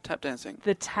tap dancing?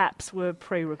 the taps were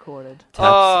pre-recorded.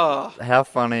 Oh, How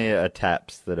funny are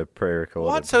taps that are pre-recorded?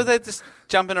 what? So they're just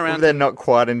jumping If around. they're not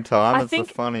quite in time. I It's think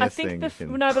the funniest thing. the, you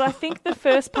can... no, but I think the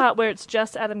first part where it's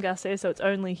just Adam Garcia, so it's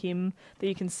only him that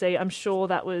you can see. I'm sure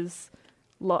that was,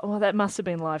 well, that must have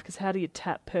been live because how do you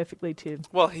tap perfectly to?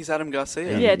 Well, he's Adam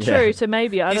Garcia. Yeah, Yeah. true. So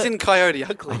maybe I He's don't. in Coyote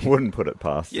Ugly. I wouldn't put it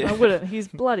past Yeah. them. I wouldn't. He's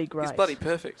bloody great. He's bloody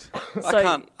perfect.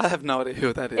 So- I have no idea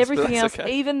who that is. Everything but else, that's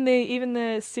okay. even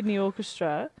the Sydney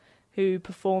Orchestra, who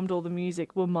performed all the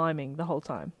music, were miming the whole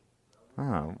time.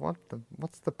 Oh,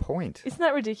 what's the point? Isn't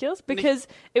that ridiculous? Because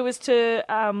it was to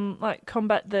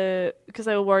combat because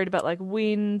they were worried about like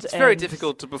wind. It's very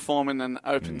difficult to perform in an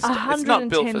open stage. It's not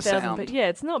built for 110,000, sound. but yeah,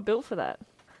 it's not built for that.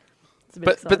 It's a bit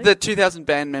But exciting. the 2,000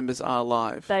 band members are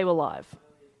live. They were live,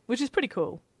 which is pretty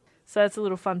cool. So that's a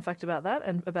little fun fact about that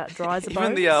and about Dryzerbones.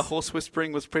 Even the horse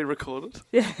whispering was pre-recorded.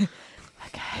 Yeah.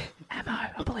 Okay, Ammo,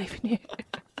 I believe in you.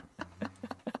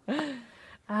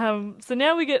 So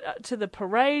now we get to the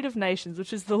Parade of Nations,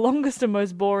 which is the longest and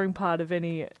most boring part of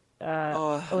any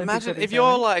Olympic Imagine ribbon if you're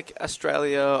ceremony. like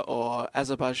Australia or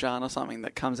Azerbaijan or something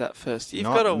that comes out first. You've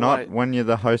got to not wait. when you're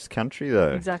the host country,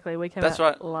 though. Exactly, we came That's out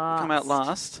right. last. Come out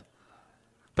last.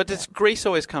 But does Greece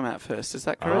always come out first? Is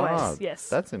that correct? Always. Yes.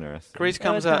 That's interesting. Greece They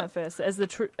always comes come out. out first as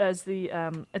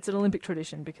the it's an Olympic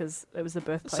tradition because it was the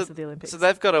birthplace of the Olympics. So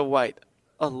they've got to wait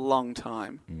a long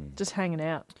time. just hanging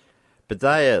out. But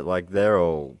they're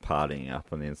all partying up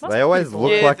on the inside. Must They be always pretty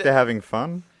look cool. like Yeah, they're having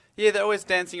fun. Yeah, they're always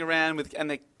dancing around and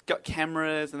they got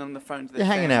cameras and on the phone to their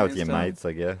You're hanging out with family your and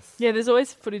stuff. mates, I guess. Yeah, there's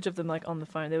always footage of them like on the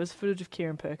phone. There was footage of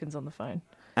Kieran Perkins on the phone.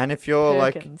 And if you're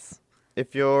Perkins.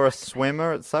 if you're a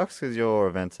swimmer, it sucks because your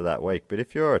events are that week. But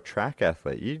if you're a track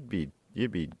athlete, you'd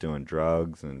be doing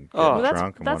drugs and getting Oh. Well,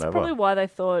 drunk and that's whatever. probably why they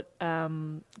thought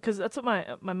because that's what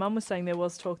my mum was saying. There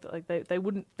was talk that like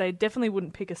they definitely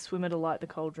wouldn't pick a swimmer to light the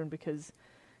cauldron because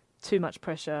too much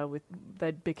pressure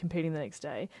they'd be competing the next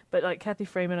day. But like Kathy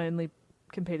Freeman only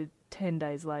competed 10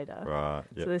 days later, Right.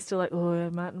 so Yep. they're still like, oh,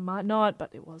 it might not, but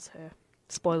it was her.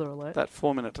 Spoiler alert. That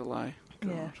 4-minute delay.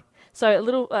 Yeah.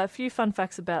 So a few fun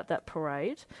facts about that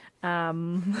parade.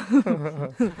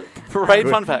 Parade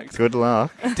fun fact. Good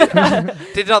luck.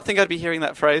 Did not think I'd be hearing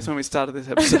that phrase when we started this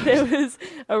episode. There was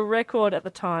a record at the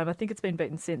time, I think it's been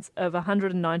beaten since, of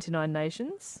 199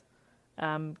 nations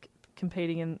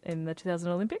competing in the 2000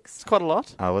 Olympics. It's quite a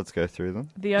lot. Let's go through them.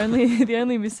 The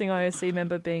only missing IOC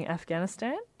member being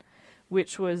Afghanistan,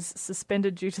 which was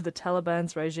suspended due to the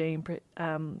Taliban's regime,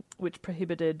 which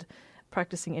prohibited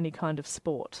practicing any kind of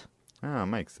sport. Oh,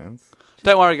 makes sense.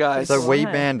 Don't worry, guys. So we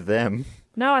Why? banned them,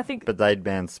 No, I think but they'd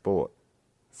banned sport.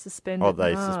 suspended. Oh,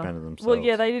 they Ah. suspended themselves. Well,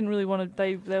 yeah, they didn't really want to.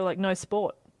 They were like, no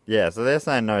sport. Yeah, so they're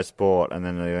saying no sport, and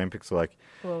then the Olympics are like,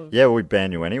 Well, yeah, we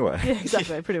ban you anyway. yeah,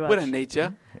 exactly, pretty we much. don't need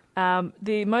you.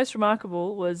 The most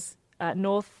remarkable was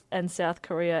North and South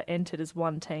Korea entered as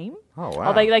one team. Oh, wow.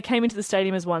 Oh, they came into the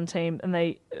stadium as one team, and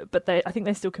I think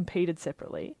they still competed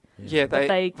separately. Yeah,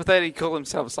 they- but they call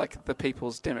themselves like the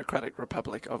People's Democratic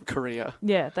Republic of Korea.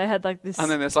 Yeah, they had like this.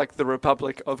 And then there's like the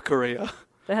Republic of Korea.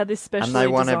 They had this specially they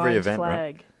won designed every event,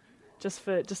 flag, right?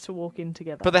 just to walk in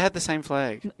together. But they had the same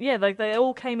flag. Yeah, like they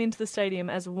all came into the stadium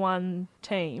as one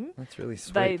team. That's really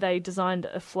sweet. They designed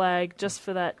a flag just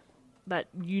for that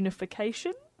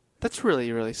unification. That's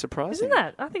really, really surprising. Isn't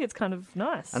that? I think it's kind of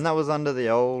nice. And that was under the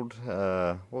old,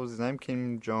 what was his name?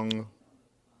 Kim Jong-il.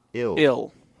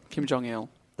 Il. Kim Jong-il.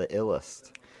 The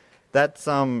illest. That's,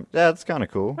 that's kind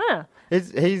of cool. Huh.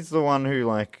 He's the one who,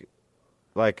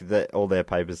 all their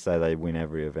papers say they win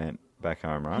every event back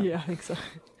home, right? Yeah, I think so.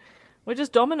 We're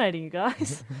just dominating you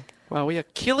guys. Wow, we are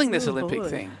killing this Oh, Olympic boy.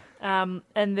 thing.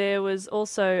 And there was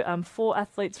also 4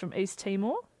 athletes from East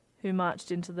Timor who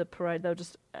marched into the parade. They were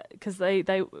just because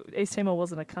East Timor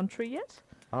wasn't a country yet.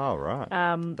 Oh, right.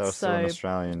 They were still in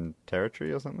Australian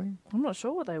territory or something? I'm not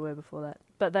sure what they were before that,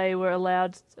 but they were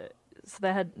allowed. So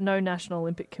they had no National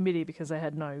Olympic Committee because they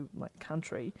had no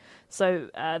country. So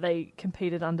they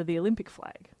competed under the Olympic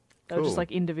flag. They were just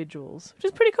like individuals, which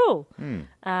is pretty cool.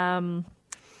 And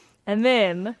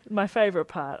then my favourite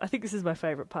part. I think this is my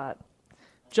favourite part.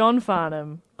 John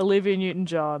Farnham, Olivia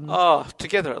Newton-John. Oh,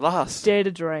 together at last. Dare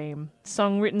to Dream.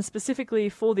 Song written specifically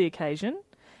for the occasion.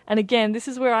 And again, this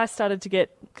is where I started to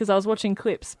get, because I was watching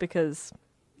clips because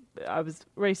I was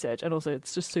research and also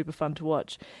it's just super fun to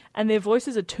watch. And their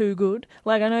voices are too good.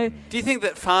 Like, I know... Do you think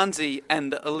that Farnsey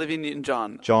and Olivia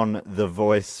Newton-John... John the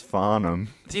Voice Farnham,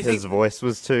 his voice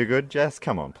was too good? Jess,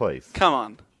 come on, please. Come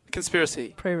on.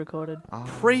 Conspiracy. Pre-recorded.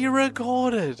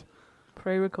 Pre-recorded.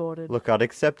 Pre-recorded. Look, I'd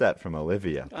accept that from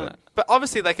Olivia. But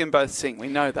obviously they can both sing. We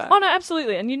know that. Oh, no,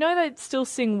 absolutely. And you know they'd still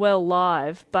sing well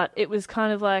live, but it was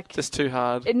kind of like... Just too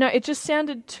hard. It just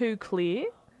sounded too clear.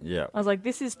 Yeah. I was like,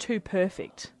 this is too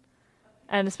perfect.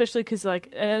 And especially because,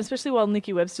 especially while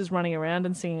Nikki Webster's running around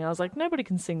and singing, I was like, nobody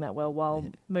can sing that well while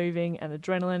moving and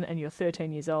adrenaline, and you're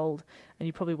 13 years old, and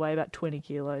you probably weigh about 20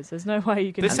 kilos. There's no way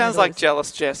you can... This sounds like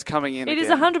Jealous Jess coming in It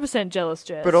again. is 100% Jealous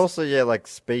Jess. But also, yeah, like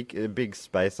a big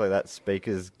space like that,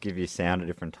 speakers give you sound at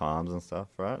different times and stuff,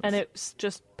 right? And it's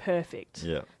just perfect.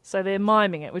 Yeah. So they're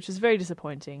miming it, which is very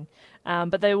disappointing.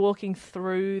 But they're walking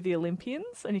through the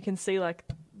Olympians, and you can see, like,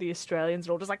 the Australians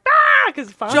are all just like, ah!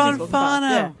 Because John Farnham!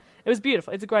 Yeah. It was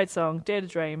beautiful. It's a great song. Dare to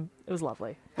Dream. It was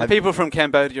lovely. And people from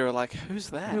Cambodia are like, who's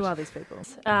that? Who are these people?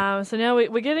 So now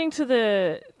we're getting to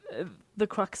the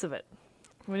crux of it.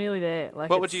 We're nearly there. Like,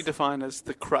 what would you define as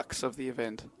the crux of the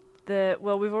event?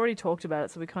 Well, we've already talked about it,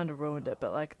 so we kind of ruined it.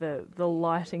 But like the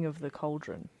lighting of the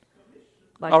cauldron.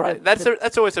 Like all right,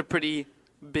 that's always a pretty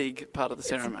big part of the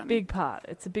ceremony. It's a big part.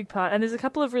 It's a big part. And there's a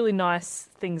couple of really nice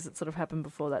things that sort of happened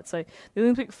before that. So the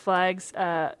Olympic flags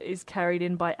is carried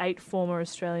in by 8 former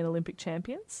Australian Olympic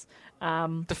champions.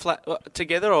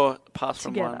 Together or passed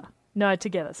from Together. one? No,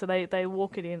 together. So they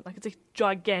walk it in. Like, it's a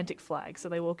gigantic flag, so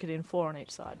they walk it in 4 on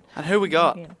each side. And who we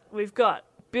got? Yeah. We've got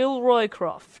Bill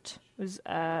Roycroft, who's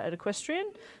at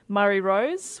equestrian, Murray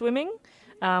Rose, swimming,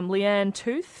 Leanne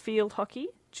Tooth, field hockey,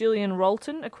 Gillian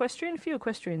Rolton, equestrian, a few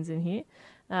equestrians in here,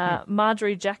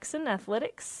 Marjorie Jackson,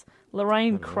 athletics,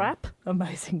 Lorraine Crapp,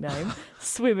 amazing name,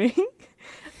 swimming.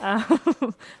 I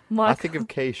think of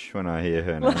Quiche when I hear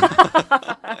her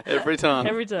name. Every time.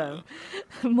 Every time.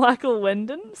 Michael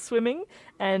Wendon, swimming,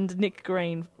 and Nick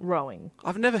Green, rowing.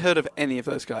 I've never heard of any of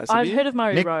those guys. Have you? heard of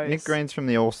Murray Rose. Nick Green's from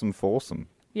the Awesome Foursome.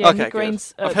 Yeah, Okay, Nick good.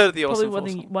 Green's I've heard of the probably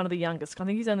Awesome one of the youngest. I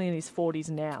think he's only in his 40s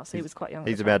now, so he was quite young.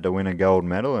 He's about to win a gold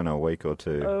medal in a week or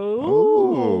two.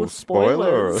 Oh, Ooh,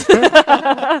 spoiler.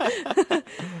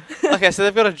 Okay, so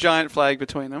they've got a giant flag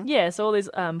between them. Yeah, so all these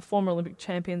former Olympic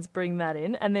champions bring that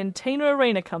in, and then Tina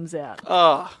Arena comes out.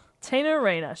 Oh, Tina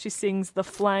Arena, she sings The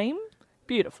Flame.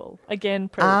 Beautiful. Again,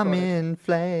 I'm pre-recorded. in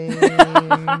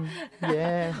flame.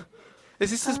 Yeah.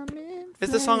 is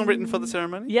the song written for the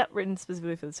ceremony? Yep, written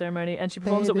specifically for the ceremony, and she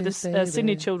performs it with the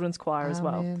Sydney Children's Choir as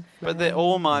well. But they're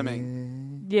all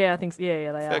miming. Yeah, I think so.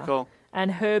 Yeah, they Fair are. call.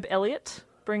 And Herb Elliott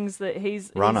brings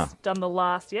he's Runner. done the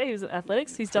last. Yeah, he was at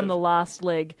athletics. He's done the last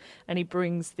leg, and he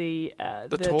brings the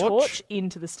torch?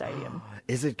 into the stadium.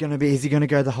 Is he going to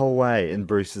go the whole way? And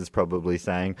Bruce is probably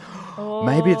saying,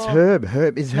 maybe it's Herb.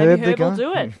 Herb Maybe the Herb guy? will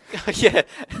do it. Yeah.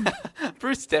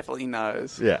 Bruce definitely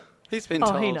knows. Yeah. He's been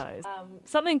told. Oh, he knows.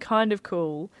 Something kind of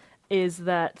cool is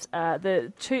that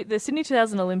the Sydney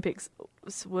 2000 Olympics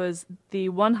was the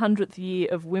 100th year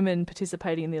of women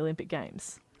participating in the Olympic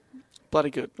Games, Bloody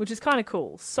good. which is kind of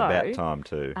cool. So, About time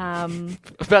too.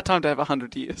 About time to have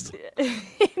 100 years.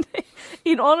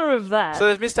 in honour of that,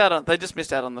 So they just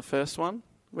missed out on the first one.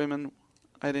 Women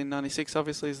 1896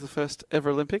 obviously is the first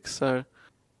ever Olympics, so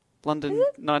London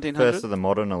 1900. First of the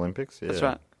modern Olympics. Yeah. That's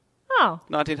right.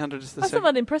 1900 is the that's not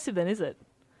second. that impressive then, is it?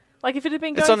 Like, if it had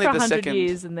been It's going only for the 100 second.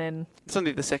 years and then... It's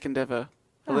only the second ever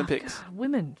Olympics. God,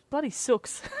 women, bloody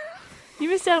sooks. You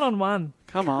missed out on one.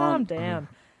 Come Calm on. down.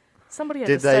 Somebody had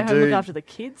Did to stay they home and look do- after the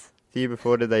kids. The year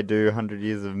before, did they do 100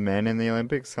 years of men in the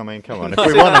Olympics? I mean, come on.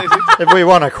 If we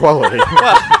want equality,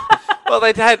 Well,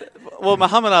 they had. Well,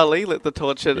 Muhammad Ali lit the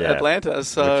torch at Yeah, Atlanta, which is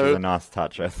so a nice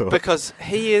touch, I thought. because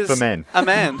he is For men. a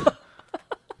man.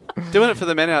 Doing it for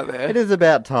the men out there. It is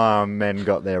about time men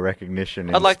got their recognition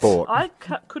in I'd like to- sport. I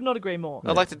could not agree more.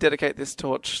 I'd like to dedicate this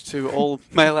torch to all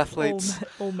male athletes,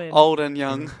 all men. old and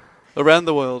young. around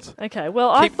the world. Okay, well,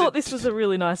 I Keep thought the- this was a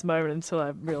really nice moment until I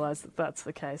realised that that's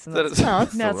the case. And That that's, it's- No,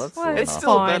 it's now still, it's, that's well, still it's enough.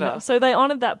 still fine. better. So they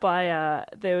honoured that by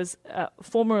there was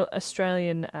former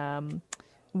Australian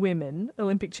women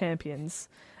Olympic champions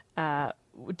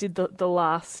did the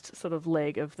last sort of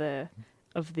leg of the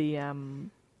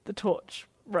torch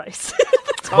race.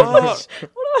 Oh, What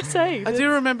am I saying? I do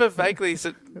remember vaguely.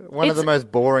 So, One of the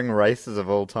most boring races of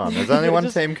all time. There's only one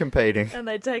Just- team competing. And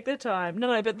they take their time.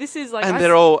 No, but this is like and I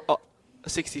they're all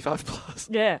 65 plus.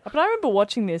 Yeah, but I remember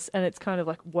watching this and it's kind of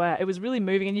like, wow, it was really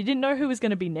moving and you didn't know who was going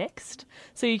to be next.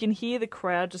 So you can hear the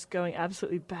crowd just going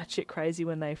absolutely batshit crazy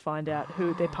when they find out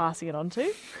who they're passing it on to.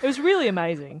 It was really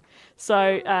amazing.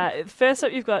 So first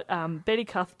up you've got Betty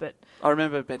Cuthbert, I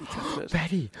remember Betty Cuthbert.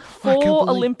 Betty. 4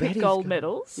 Olympic gold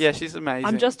medals. Yeah, she's amazing.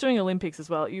 I'm just doing Olympics as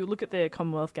well. You look at the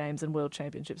Commonwealth Games and World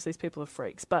Championships. These people are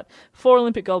freaks. But 4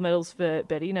 Olympic gold medals for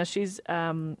Betty. Now she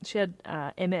had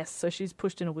MS, so she's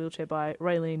pushed in a wheelchair by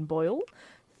Raylene Boyle.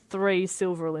 3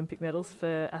 silver Olympic medals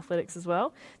for athletics as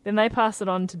well. Then they pass it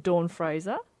on to Dawn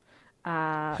Fraser.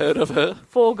 heard of her.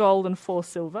 4 gold and 4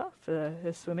 silver for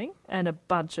her swimming, and a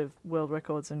bunch of world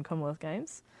records and Commonwealth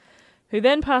Games. Who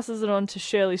then passes it on to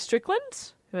Shirley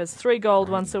Strickland, who has 3 gold,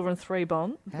 1 silver, and 3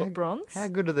 bronze. How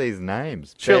good are these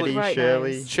names? Shirley- Betty, Great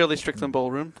Shirley. names. Shirley Strickland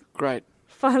Ballroom. Great.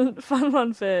 Fun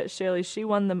one for Shirley. She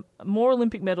won more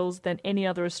Olympic medals than any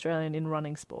other Australian in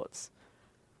running sports.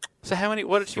 So how many?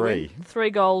 What did she win? 3. 3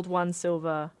 gold, 1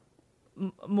 silver,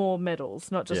 more medals,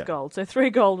 not just Yeah. gold. So 3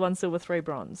 gold, 1 silver, 3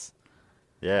 bronze.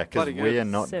 Yeah, because Bloody we good. are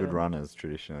not 7. good runners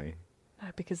traditionally. No,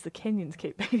 because the Kenyans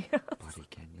keep beating us. Bloody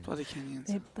Kenyans. Bloody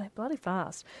Kenyans. They're bloody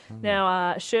fast.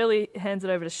 Now, Shirley hands it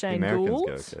over to The Shane Americans Gould.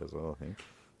 go okay as well, I think.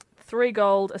 3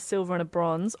 gold, a silver, and a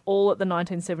bronze, all at the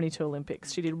 1972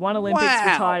 Olympics. She did 1 Olympics,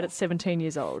 Wow. retired at 17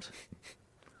 years old.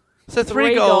 So 3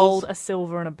 3 gold, gold. a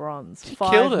silver, and a bronze. She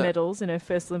 5 killed it. medals in her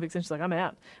first Olympics, and she's like, I'm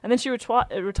out. And then she retired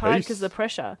because of the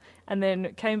pressure, and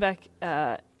then came back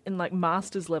in like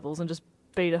masters levels and just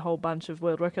beat a whole bunch of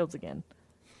world records again.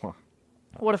 Huh.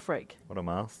 What a freak! What a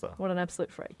master. What an absolute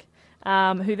freak!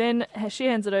 Who then she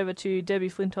hands it over to Debbie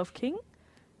Flintoff King.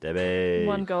 Debbie.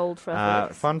 1 gold for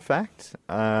athletics. Fun fact,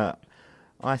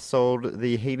 I sold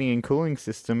the heating and cooling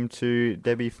system to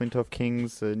Debbie Flintoff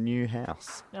King's new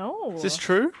house. Oh, Is this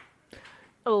true?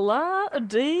 La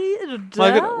dee da.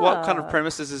 My God, what kind of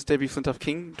premises is Debbie Flintoff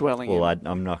King dwelling Well, in?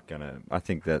 I'm not going to... I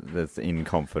think that's in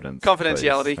confidence.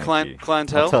 Confidentiality, please. Thank you.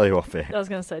 clientele. I'll tell you off I air. was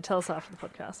going to say, tell us after the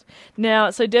podcast.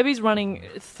 Now, so Debbie's running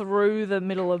through the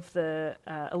middle of the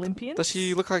Olympians. Does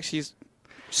she look like she's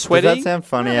Does sweaty? that sound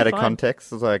funny No, out of fine.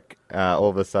 context? It's like all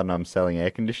of a sudden I'm selling air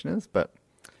conditioners, but...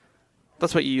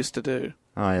 That's what you used to do.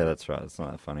 Oh, yeah, that's right. It's not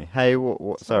that funny. Hey,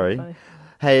 sorry. funny.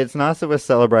 Hey, it's nice that we're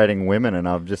celebrating women, and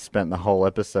I've just spent the whole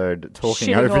episode talking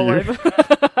Shitting over all you.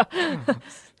 over.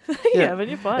 Yeah, but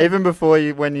you're fine. Even before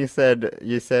when you said,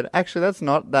 actually, that's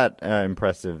not that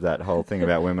impressive, that whole thing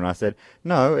about women. I said,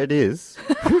 no, it is.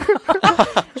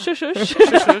 Shush, shush.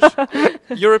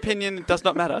 Your opinion does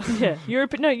not matter. Yeah, your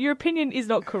opinion is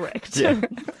not correct.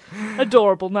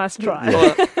 Adorable, nice try.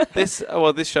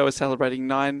 Well, this show is celebrating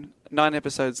nine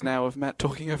episodes now of Matt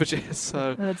talking over Jess.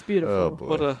 So That's beautiful. Oh,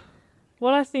 boy.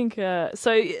 What I think,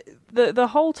 so the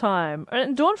whole time,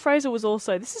 and Dawn Fraser was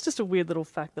also, this is just a weird little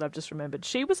fact that I've just remembered,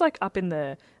 she was like up in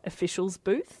the officials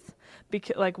booth,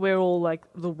 because, like where all like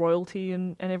the royalty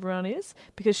and everyone is,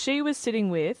 because she was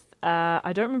sitting with,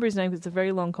 I don't remember his name because it's a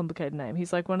very long, complicated name.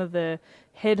 He's like one of the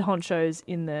head honchos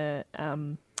in the,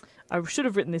 I should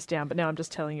have written this down, but now I'm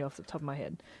just telling you off the top of my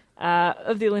head,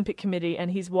 of the Olympic Committee, and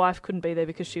his wife couldn't be there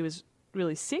because she was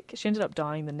really sick. She ended up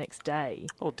dying the next day.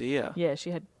 oh dear. Yeah,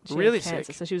 she had Really cancer,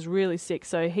 sick? so she was really sick.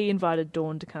 So he invited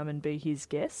Dawn to come and be his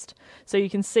guest. So you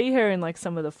can see her in like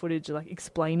some of the footage, like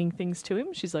explaining things to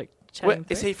him. She's like chatting.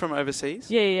 Is through. he from overseas?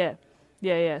 Yeah.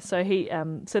 So he,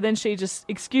 so then she just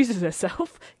excuses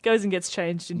herself, goes and gets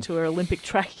changed into her Olympic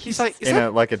trackies. He's like, is In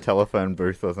that? like a telephone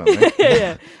booth or something.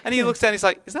 yeah. And he looks down. He's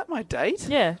like, is that my date?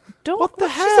 Yeah. Dawn, What the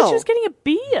She said hell? she was getting a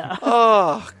beer.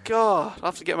 Oh God! I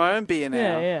have to get my own beer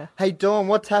now. Yeah. Hey, Dawn,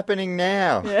 what's happening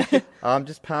now? Yeah. I'm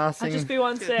just passing. I'll just be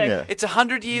one sec. Yeah. It's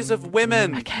 100 years of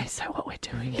women. Okay, so what we're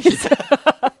doing is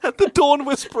The Dawn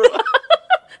Whisperer.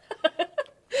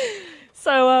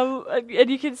 so and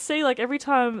you can see like every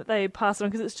time they pass it on,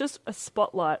 because it's just a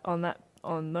spotlight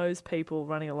on those people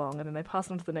running along, and then they pass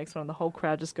on to the next one and the whole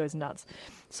crowd just goes nuts.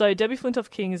 So Debbie Flintoff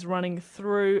King is running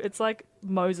through, it's like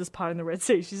Moses parting the Red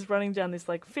Sea. She's running down this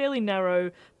like fairly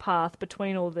narrow path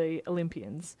between all the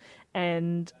Olympians,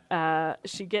 and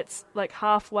she gets like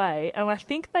halfway, and I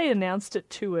think they announced it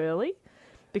too early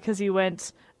because he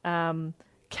went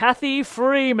Kathy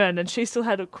Freeman, and she still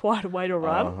had quite a way to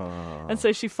run. And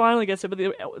so she finally gets it, but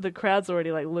the crowd's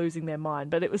already like losing their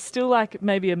mind. But it was still like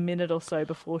maybe a minute or so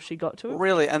before she got to it.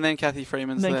 Really? And then Kathy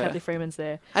Freeman's And then there. Kathy Freeman's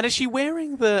there. And is she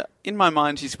wearing in my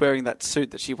mind, she's wearing that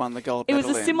suit that she won the gold It medal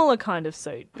was a in. similar kind of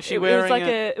suit. Was she It was wearing like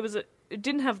a- it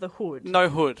didn't have the hood. No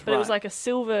hood, But right. it was like a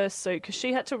silver suit because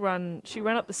she had to run. She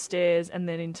ran up the stairs and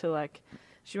then into like,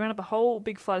 she ran up a whole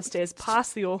big flight of stairs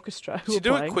past the orchestra. Who She were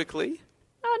do it playing. quickly.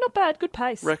 Oh, not bad. Good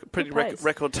pace. Pretty Good pace.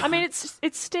 record time. I mean,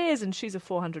 it's stairs and she's a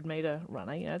 400-meter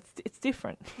runner. You know, it's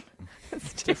different.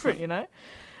 It's different, you know.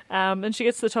 And she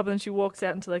gets to the top and then she walks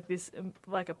out into like this,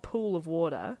 like a pool of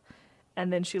water,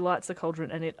 and then she lights the cauldron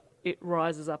and it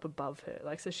rises up above her.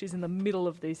 Like, so she's in the middle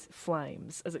of these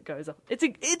flames as it goes up.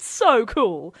 It's so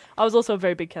cool. I was also a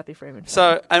very big Kathy Freeman fan.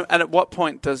 So, and at what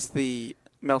point does the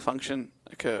malfunction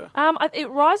occur? It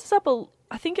rises up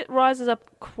I think it rises up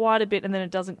quite a bit, and then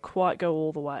it doesn't quite go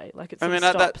all the way. Like it sort of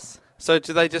stops. So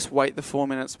do they just wait the 4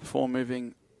 minutes before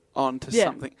moving on to Yeah.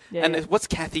 something? Yeah, and yeah. what's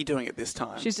Kathy doing at this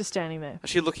time? She's just standing there. Is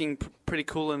she looking pretty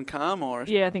cool and calm, or?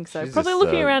 Yeah, I think so. She's Probably just,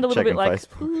 looking around a little bit checking like,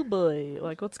 Facebook. oh boy,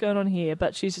 like what's going on here?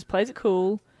 But she just plays it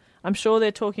cool. I'm sure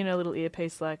they're talking in a little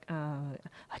earpiece like,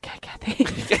 okay, Kathy.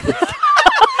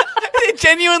 It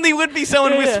genuinely would be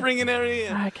someone Yeah. whispering in her ear.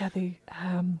 All right, Kathy.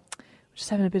 We're just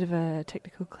having a bit of a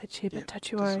technical glitch here, but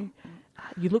don't you worry.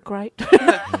 You look great.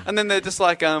 And then they're just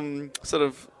like, sort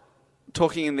of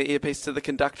talking in the earpiece to the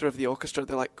conductor of the orchestra.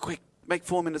 They're like, quick, make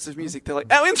 4 minutes of music. They're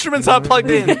like, our instruments aren't plugged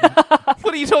in.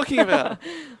 What are you talking about?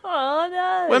 Oh,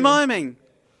 no. We're miming.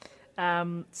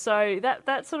 So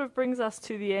that sort of brings us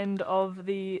to the end of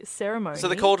the ceremony. So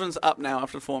the cauldron's up now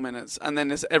after 4 minutes, and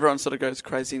then everyone sort of goes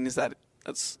crazy, and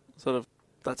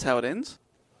that's how it ends?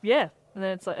 Yeah, and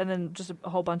then it's like, and then just a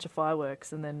whole bunch of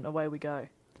fireworks, and then away we go.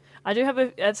 I do have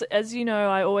as you know,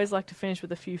 I always like to finish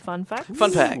with a few fun facts.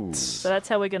 Fun facts. So that's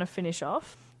how we're going to finish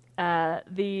off.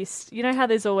 You know how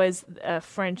there's always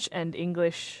French and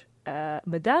English,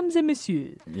 mesdames et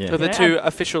messieurs. Yeah. So the Yeah, two and-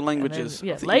 official And languages. then,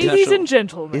 yeah, of the ladies international- and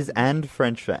gentlemen. Is and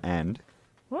French for and?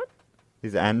 What?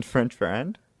 Is and French for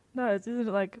and? No, isn't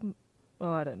it like?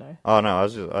 Well, I don't know. Oh no,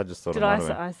 I just thought Did it might I have say?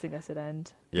 been. I think I said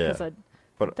and. Yeah, Because but-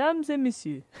 mesdames et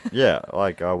messieurs. Yeah,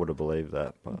 like I would have believed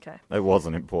that, but Okay. it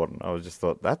wasn't important. I was just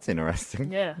thought that's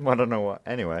interesting. Yeah. I don't know what.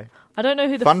 Anyway, I don't know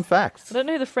who the fun facts. I don't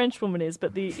know who the French woman is,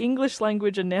 but the English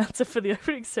language announcer for the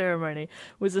opening ceremony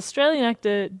was Australian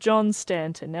actor John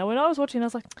Stanton. Now, when I was watching, I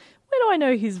was like, where do I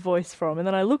know his voice from? And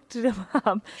then I looked him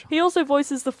up. He also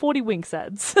voices the 40 Winks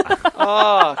ads.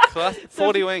 Oh,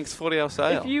 40 winks, 40 hour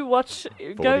sale. If you watch,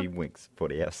 40 winks,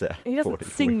 40 hours out. he doesn't 40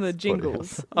 sing the winks, 40 hours.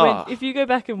 jingles. Oh. If you go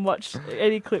back and watch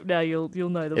any clip now, you'll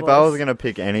know the If voice. I was going to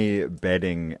pick any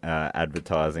betting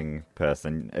advertising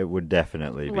person, it would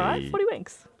definitely be... Right, 40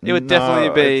 Winks. It would definitely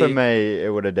be- For me, it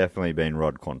would have definitely been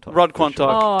Rod Quantock. Rod for Quantock, sure.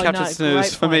 Oh, Captain no, Snooze,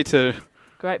 great for me point. too.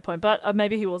 Great point, but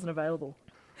maybe he wasn't available.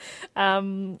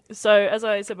 So, as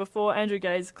I said before, Andrew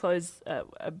Gaze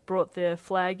brought the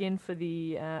flag in for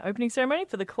the opening ceremony.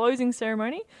 For the closing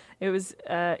ceremony, it was.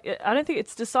 I don't think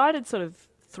it's decided sort of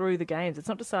through the games. It's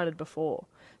not decided before.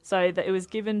 So that it was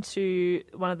given to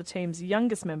one of the team's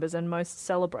youngest members and most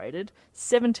celebrated,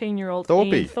 17-year-old Thorpe.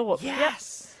 Ian Thorpe.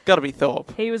 Yes. Got to be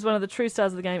Thorpe. He was one of the true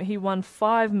stars of the game. He won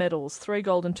 5 medals, 3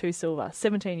 gold and 2 silver.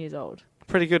 17 years old.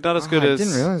 Pretty good, not as good I as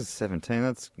didn't realise 17.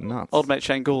 That's nuts. old mate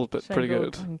Shane Gould, but Shane pretty Gould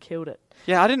good. fucking killed it.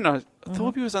 Yeah, I didn't know.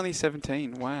 Thorpe was only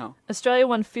 17. Wow. Australia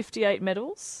won 58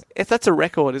 medals. That's a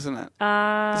record, isn't it?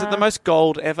 Is it the most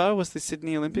gold ever? Was the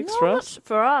Sydney Olympics for us?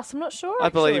 For us, I'm not sure. I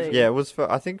believe- actually. Yeah, it was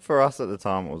I think for us at the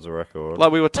time it was a record.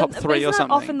 Like we were top And- 3 isn't or that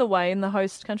something. often the way in the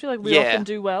host country? Like we Yeah. often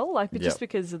do well, like Yep. just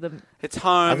because of the. It's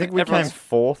home. I think we came everyone's-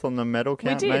 4th on the medal We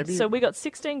count, did. maybe? So we got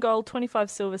 16 gold, 25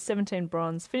 silver, 17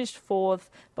 bronze. Finished 4th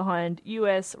behind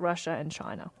US, Russia, and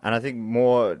China. And I think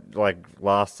more, like,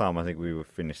 last time, I think we were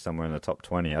finished somewhere in the top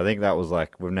 20. I think that was,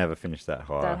 like, we've never finished that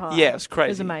high. That high. Yeah, it was It crazy.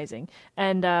 was amazing,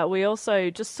 and we also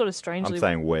just sort of strangely. I'm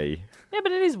saying we. Yeah,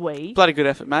 but it is we. Bloody good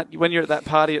effort, Matt. When you're at that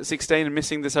party at 16 and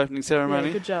missing this opening ceremony,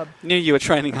 Yeah, good job. knew you were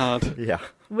training hard. Yeah.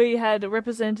 We had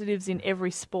representatives in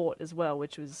every sport as well,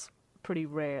 which was pretty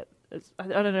rare. I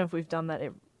don't know if we've done that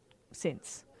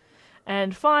since.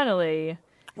 And finally,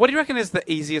 What do you reckon is the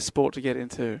easiest sport to get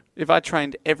into? If I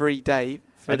trained every day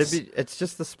for It's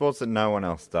just the sports that no one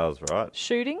else does, right?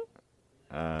 shooting.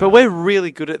 But we're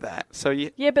really good at that. So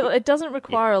you Yeah, but it doesn't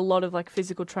require a lot of like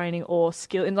physical training or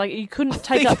skill, and like you couldn't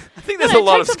take up. I think No, there's it a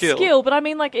lot of takes up skill. But I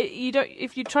mean, like you don't.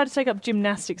 If you try to take up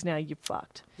gymnastics now, you're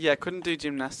fucked. Yeah, couldn't do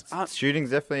gymnastics.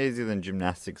 Shooting's definitely easier than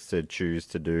gymnastics to choose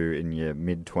to do in your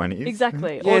mid-20s.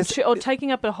 Exactly. Yes. Or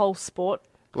taking up a whole sport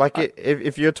Like,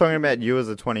 if you're talking about you as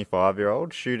a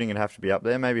 25-year-old, shooting would have to be up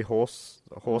there. Maybe horse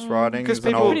riding Because as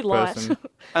an people- old Pretty light. person.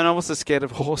 And I'm also scared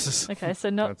of horses. Okay, so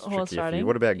not That's horse tricky for riding. you.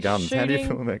 What about guns? How do you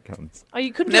Shooting- feel about guns? Oh,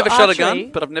 you couldn't Never do shot a archery.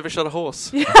 gun, but I've never shot a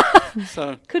horse.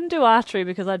 So Couldn't do archery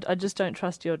because I just don't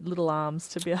trust your little arms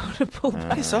to be able to pull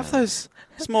back. piss off. Those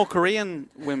small Korean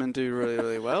women do really,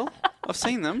 really well. I've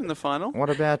seen them in the final. What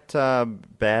about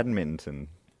badminton?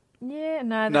 Yeah,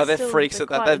 no, No, they're still- freaks at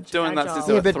that. quite They're doing that since agile.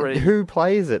 they Yeah, were but 3. who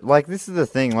plays it? Like, this is the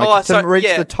thing. Like, Oh, to sorry, reach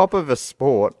yeah. the top of a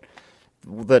sport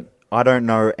that I don't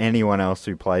know anyone else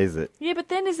who plays it. Yeah, but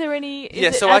then is there any? Is Yeah,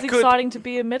 it so as I could- exciting to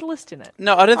be a medalist in it?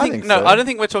 No, I don't I think. think No, so. I don't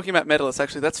think we're talking about medalists.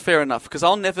 Actually, that's fair enough because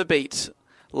I'll never beat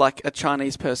like a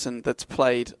Chinese person that's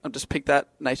played. I've just picked that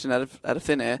nation out of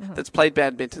thin air that's played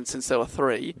badminton since they were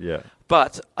 3. Yeah.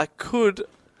 But I could.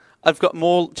 I've got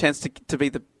more chance to be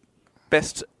the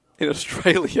best in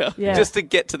Australia Yeah. just to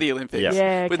get to the Olympics Yeah.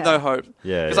 Yeah, with okay. no hope.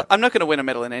 Yeah, Because yeah. I'm not going to win a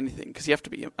medal in anything because you have to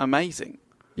be amazing.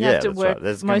 You Yeah, have to that's work right.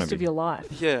 There's gonna most of be- your life.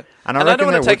 Yeah, And I I reckon don't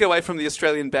want there to take would- it away from the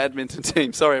Australian badminton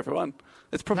team. Sorry, everyone.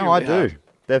 It's probably No, I really do. hard.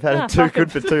 They've had Ah, it too fuck 'em.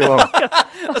 good for too long.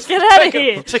 Let's get out of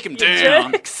here. Take him you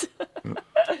down. jerks.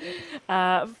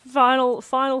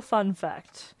 Final fun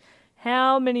fact.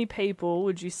 How many people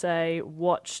would you say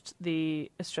watched the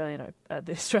Australian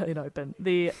Open,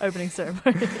 the opening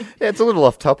ceremony? Yeah, it's a little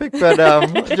off topic, but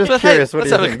just But curious. hey, What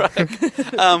do let's you have think?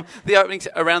 a crack. The openings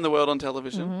around the world on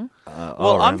television.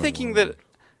 Well, I'm thinking that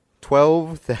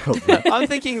 12,000. I'm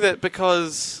thinking that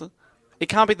because it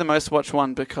can't be the most watched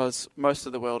one because most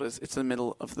of the world it's the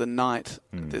middle of the night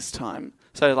at this time.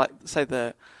 So, like, say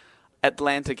the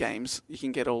Atlanta games, you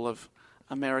can get all of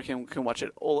America can watch it.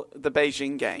 All the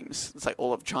Beijing games, it's like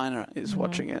all of China is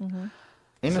watching it.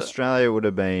 In Australia, it would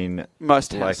have been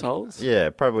Most like, households. yeah,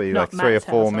 probably Not like 3 or Matt's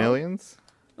 4 household. millions.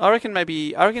 I reckon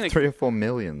it 3 or 4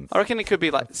 millions. I reckon it could be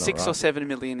like That's not 6 or right. 7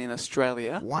 million in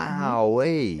Australia.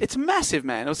 Wowee. It's massive,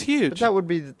 man. It was huge.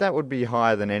 But that would be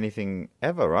higher than anything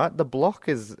ever, right? The block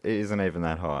isn't even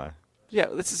that high. Yeah,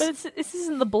 this is. But this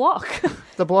isn't the block.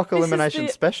 The block This is elimination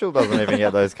the- special doesn't even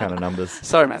get those kind of numbers.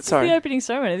 Sorry, Matt. This is Sorry. the opening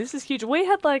ceremony. This is huge. We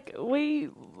had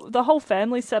the whole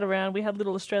family sat around. We had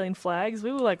little Australian flags.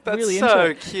 We were like That's really so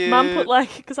into it. cute. Mum put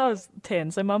because I was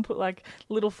 10, so Mum put like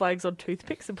little flags on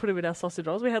toothpicks and put them in our sausage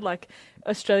rolls. We had like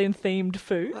Australian themed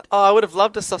food. Oh, I would have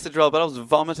loved a sausage roll, but I was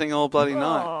vomiting all bloody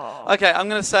night. Okay, I'm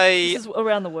going to say This is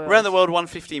around the world. around the world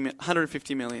 150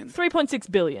 million.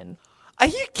 3.6 billion. Are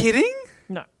you kidding?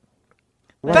 No,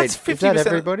 Wait, That's is that 50%.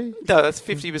 everybody? No, that's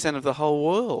 50% of the whole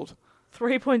world.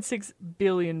 3.6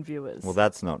 billion viewers. Well,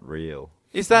 that's not real.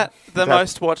 Is that the That-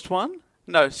 most watched one?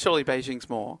 No, surely Beijing's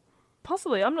more.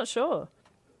 Possibly, I'm not sure.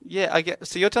 Yeah, I get.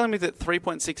 So you're telling me that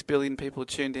 3.6 billion people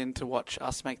tuned in to watch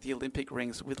us make the Olympic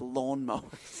rings with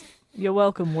lawnmowers? You're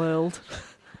welcome, world.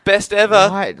 Best ever.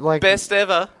 Right, like- Best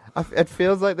ever. It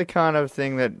feels like the kind of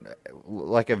thing that,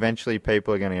 like, eventually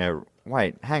people are going to go,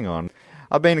 wait, hang on.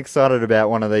 I've been excited about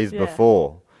one of these Yeah.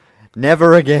 before.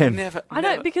 Never again. Never. I know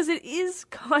never. because it is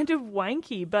kind of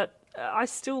wanky, but I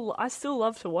still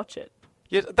love to watch it.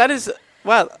 Yeah, that is.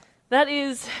 Well, That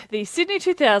is the Sydney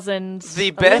 2000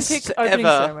 The best Olympic opening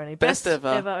ever. ceremony. Best ever.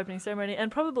 opening ceremony,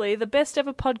 and probably the best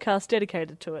ever podcast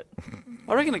dedicated to it.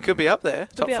 I reckon it could be up there.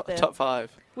 Could be up there. Top 5.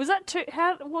 Was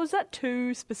that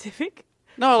too specific?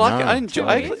 No, I like it. No, I enjoy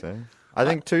don't it. think so. I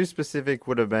think too specific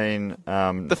would have been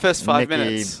The first 5 Nikki,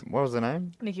 minutes. What was the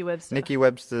name? Nikki Webster. Nikki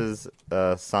Webster's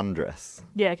sundress.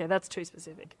 Yeah, okay, that's too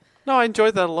specific. No, I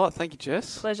enjoyed that a lot. Thank you,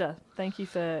 Jess. Pleasure. Thank you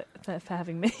for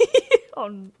having me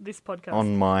on this podcast.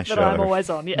 On my that show. I'm always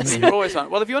on, yes. You're always on.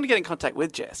 Well, if you want to get in contact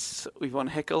with Jess, we want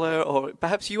to heckle her, or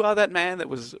perhaps you are that man that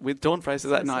was with Dawn Fraser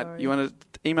that night. sorry. You want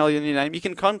to email your new name, you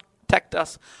can contact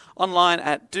us online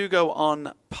at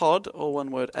dogoonpod, or one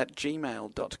word, at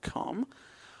gmail.com.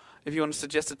 If you want to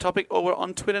suggest a topic, or we're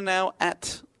on Twitter now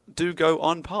at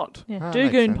dogoonpod. Yeah, Ah,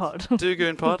 Doogoon makes Pod.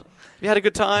 Dogoon Pod. If you had a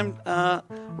good time,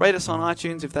 rate us on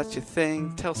iTunes if that's your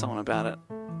thing. Tell someone about it.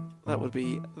 That would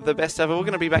be the best ever. We're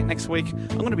going to be back next week.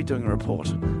 I'm going to be doing a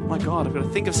report. My God, I've got to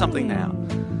think of something now.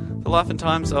 The life and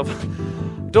times of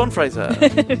Dawn Fraser.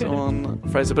 Dawn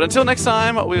Fraser. But until next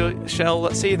time, we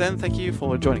shall see you then. Thank you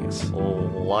for joining us.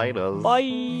 Later.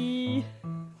 Bye.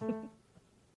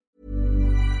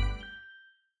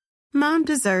 Mom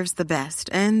deserves the best,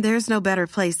 and there's no better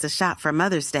place to shop for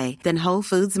Mother's Day than Whole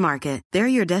Foods Market. They're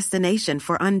your destination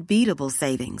for unbeatable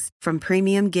savings, from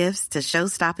premium gifts to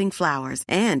show-stopping flowers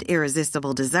and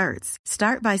irresistible desserts.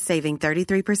 Start by saving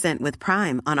 33% with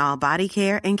Prime on all body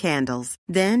care and candles.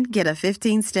 Then get a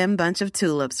 15-stem bunch of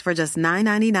tulips for just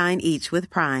 $9.99 each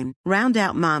with Prime. Round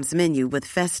out Mom's menu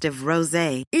with festive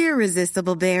rosé,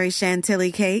 irresistible berry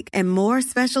chantilly cake, and more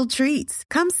special treats.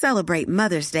 Come celebrate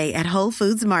Mother's Day at Whole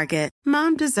Foods Market.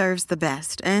 Mom deserves the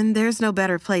best, and there's no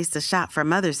better place to shop for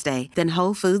Mother's Day than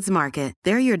Whole Foods Market.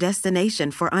 They're your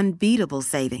destination for unbeatable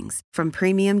savings, from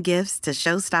premium gifts to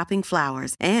show-stopping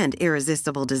flowers and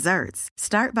irresistible desserts.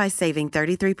 Start by saving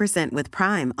 33% with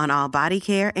Prime on all body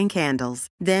care and candles.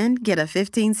 Then get a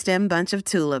 15-stem bunch of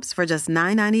tulips for just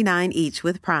 $9.99 each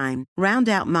with Prime. Round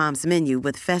out Mom's menu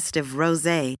with festive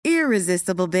rosé,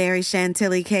 irresistible berry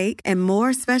chantilly cake, and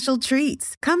more special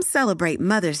treats. Come celebrate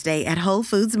Mother's Day at Whole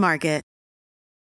Foods Market.